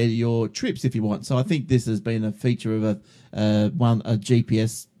also share your trips if you want. So I think this has been a feature of a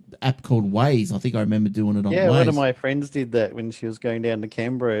GPS app called Waze. I think I remember doing it on Waze. Yeah, one of my friends did that when she was going down to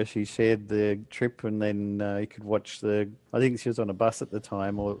Canberra. She shared the trip, and then you could watch I think she was on a bus at the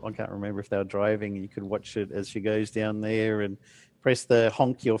time, or I can't remember if they were driving. You could watch it as she goes down there and press the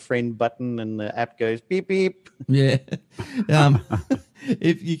honk your friend button, and the app goes beep, beep. Yeah.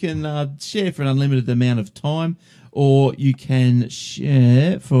 If you can share for an unlimited amount of time, or you can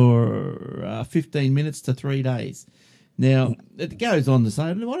share for 15 minutes to 3 days. Now, it goes on to say,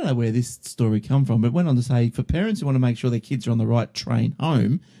 I don't know where this story come from, but it went on to say, for parents who want to make sure their kids are on the right train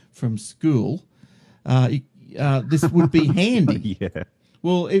home from school, this would be handy. Yeah.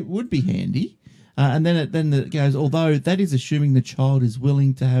 Well, it would be handy. And then it goes, although that is assuming the child is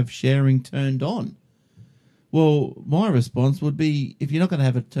willing to have sharing turned on. Well, my response would be, if you're not going to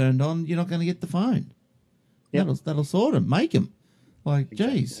have it turned on, you're not going to get the phone. Yep. That'll sort them, make them. Like,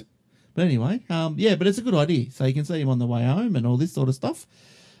 Exactly. geez. But anyway, but it's a good idea. So you can see him on the way home and all this sort of stuff.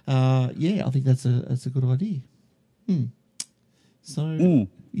 I think that's a good idea. So,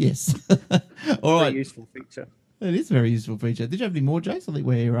 yes. All right. Very useful feature. It is a very useful feature. Did you have any more, Jace? I think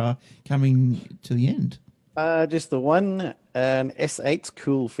we're coming to the end. Just the one, an S8's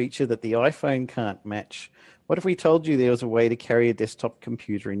cool feature that the iPhone can't match. What if we told you there was a way to carry a desktop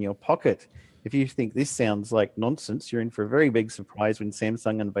computer in your pocket? If you think this sounds like nonsense, you're in for a very big surprise when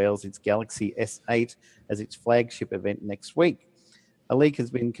Samsung unveils its Galaxy S8 as its flagship event next week. A leak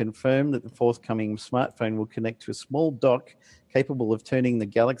has been confirmed that the forthcoming smartphone will connect to a small dock capable of turning the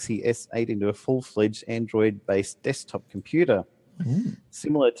Galaxy S8 into a full-fledged Android-based desktop computer.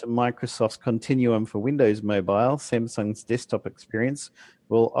 Similar to Microsoft's Continuum for Windows Mobile, Samsung's desktop experience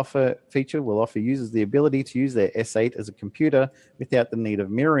will offer users the ability to use their S8 as a computer without the need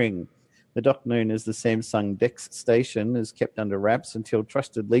of mirroring. The dock, known as the Samsung Dex Station, is kept under wraps until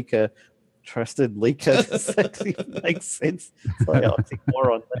trusted leaker this actually makes sense. Sorry,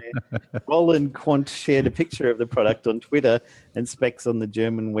 oxymoron there. Roland Quant shared a picture of the product on Twitter and specs on the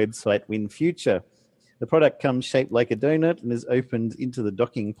German website WinFuture. The product comes shaped like a donut and is opened into the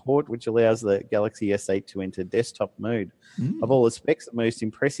docking port, which allows the Galaxy S8 to enter desktop mode. Of all the specs, the most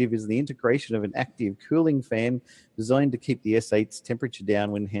impressive is the integration of an active cooling fan designed to keep the S8's temperature down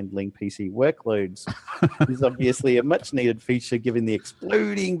when handling PC workloads. This is obviously a much-needed feature given the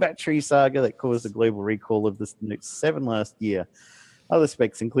exploding battery saga that caused a global recall of the Note 7 last year. Other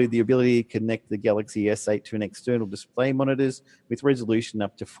specs include the ability to connect the Galaxy S8 to an external display monitors with resolution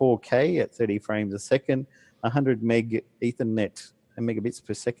up to 4K at 30 frames a second, 100 megabits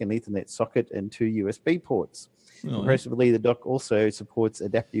per second Ethernet socket, and 2 USB ports. Impressively, the dock also supports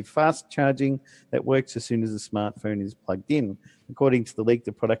adaptive fast charging that works as soon as the smartphone is plugged in. According to the leak,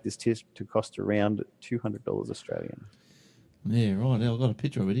 the product is tipped to cost around $200 Australian. Yeah, right. I've got a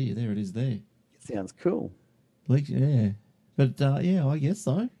picture of it here. There it is there. It sounds cool. Yeah. But, yeah, I guess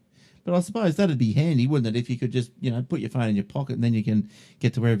so. But I suppose that'd be handy, wouldn't it, if you could just, put your phone in your pocket and then you can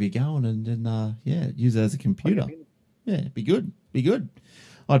get to wherever you're going and then, use it as a computer. Yeah, be good.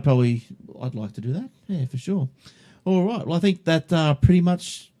 I'd like to do that. Yeah, for sure. All right. Well, I think that pretty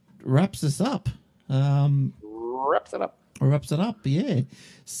much wraps us up. Wraps it up, yeah.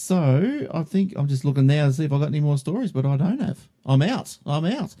 So I think I'm just looking now to see if I got any more stories, but I don't have. I'm out.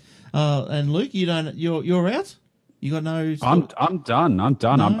 And Luke, you're out? You got no? I'm done. No?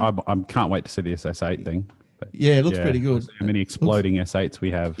 I can't wait to see the S8 thing. But yeah, it looks pretty good. How many exploding S8s we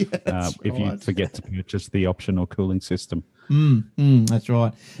have if you forget to purchase the optional cooling system. That's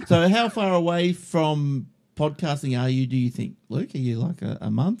right. So how far away from podcasting are you, do you think, Luke? Are you like a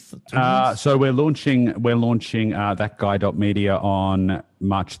month? 2 months? So we're launching thatguy.media on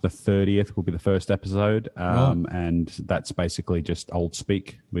March the 30th will be the first episode. And that's basically just old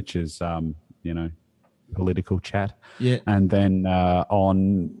speak, which is, political chat. Yeah. And then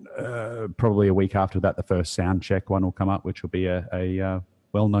on probably a week after that, the first sound check one will come up, which will be a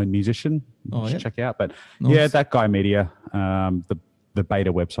well-known musician. Check out. But yeah, That Guy Media, the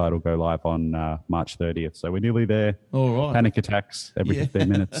beta website will go live on March 30th. So we're nearly there. All right. Panic attacks every 15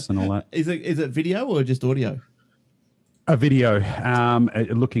 minutes and all that. Is it video or just audio? A video,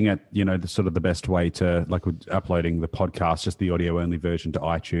 looking at, the sort of the best way to, like uploading the podcast, just the audio only version to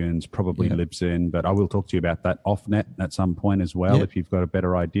iTunes, probably Libsyn, but I will talk to you about that off net at some point as well, if you've got a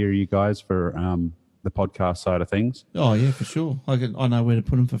better idea, you guys, for the podcast side of things. Oh yeah, for sure. I know where to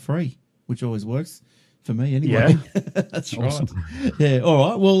put them for free, which always works for me anyway. Yeah. That's awesome. Right. Yeah.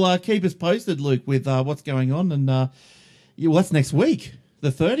 All right. Well, keep us posted, Luke, with what's going on, and what's next week? The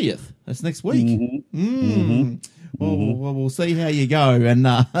 30th. That's next week. Well, we'll see how you go, and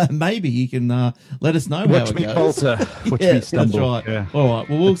maybe you can let us know how it goes. Watch me stumble. That's right. Yeah. All right.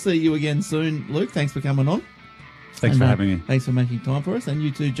 Well, we'll see you again soon, Luke. Thanks for coming on. Thanks for having me. Thanks for making time for us, and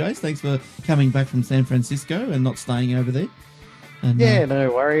you too, Jace. Thanks for coming back from San Francisco and not staying over there. And,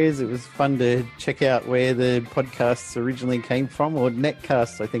 no worries. It was fun to check out where the podcasts originally came from, or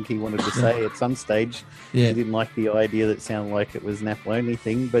netcasts, I think he wanted to say at some stage. Yeah. He didn't like the idea that it sounded like it was an Apple-only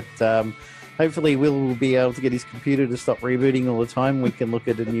thing, but hopefully we'll be able to get his computer to stop rebooting all the time. We can look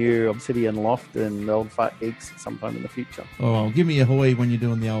at a new Obsidian Loft and Old Fart Geeks sometime in the future. Oh, well, give me a hoy when you're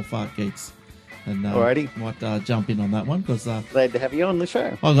doing the Old Fart Geeks. And Alrighty. Might jump in on that one, because glad to have you on the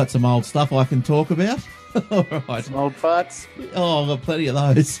show. I've got some old stuff I can talk about. All right. Some old farts. Oh, I've got plenty of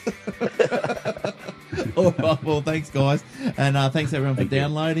those. All right. Well, thanks, guys. And thanks, everyone, for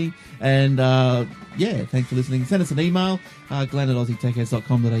downloading. And, thanks for listening. Send us an email,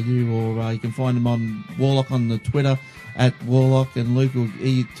 glenn@aussietechheads.com.au, or you can find him on Warlock on the Twitter @Warlock, and Luke will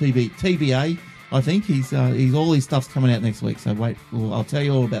TBA. I think he's all his stuff's coming out next week. So wait, I'll tell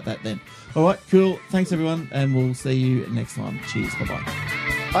you all about that then. All right, cool. Thanks, everyone, and we'll see you next time. Cheers. Bye-bye.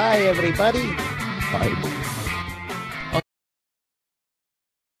 Bye, everybody. Bye.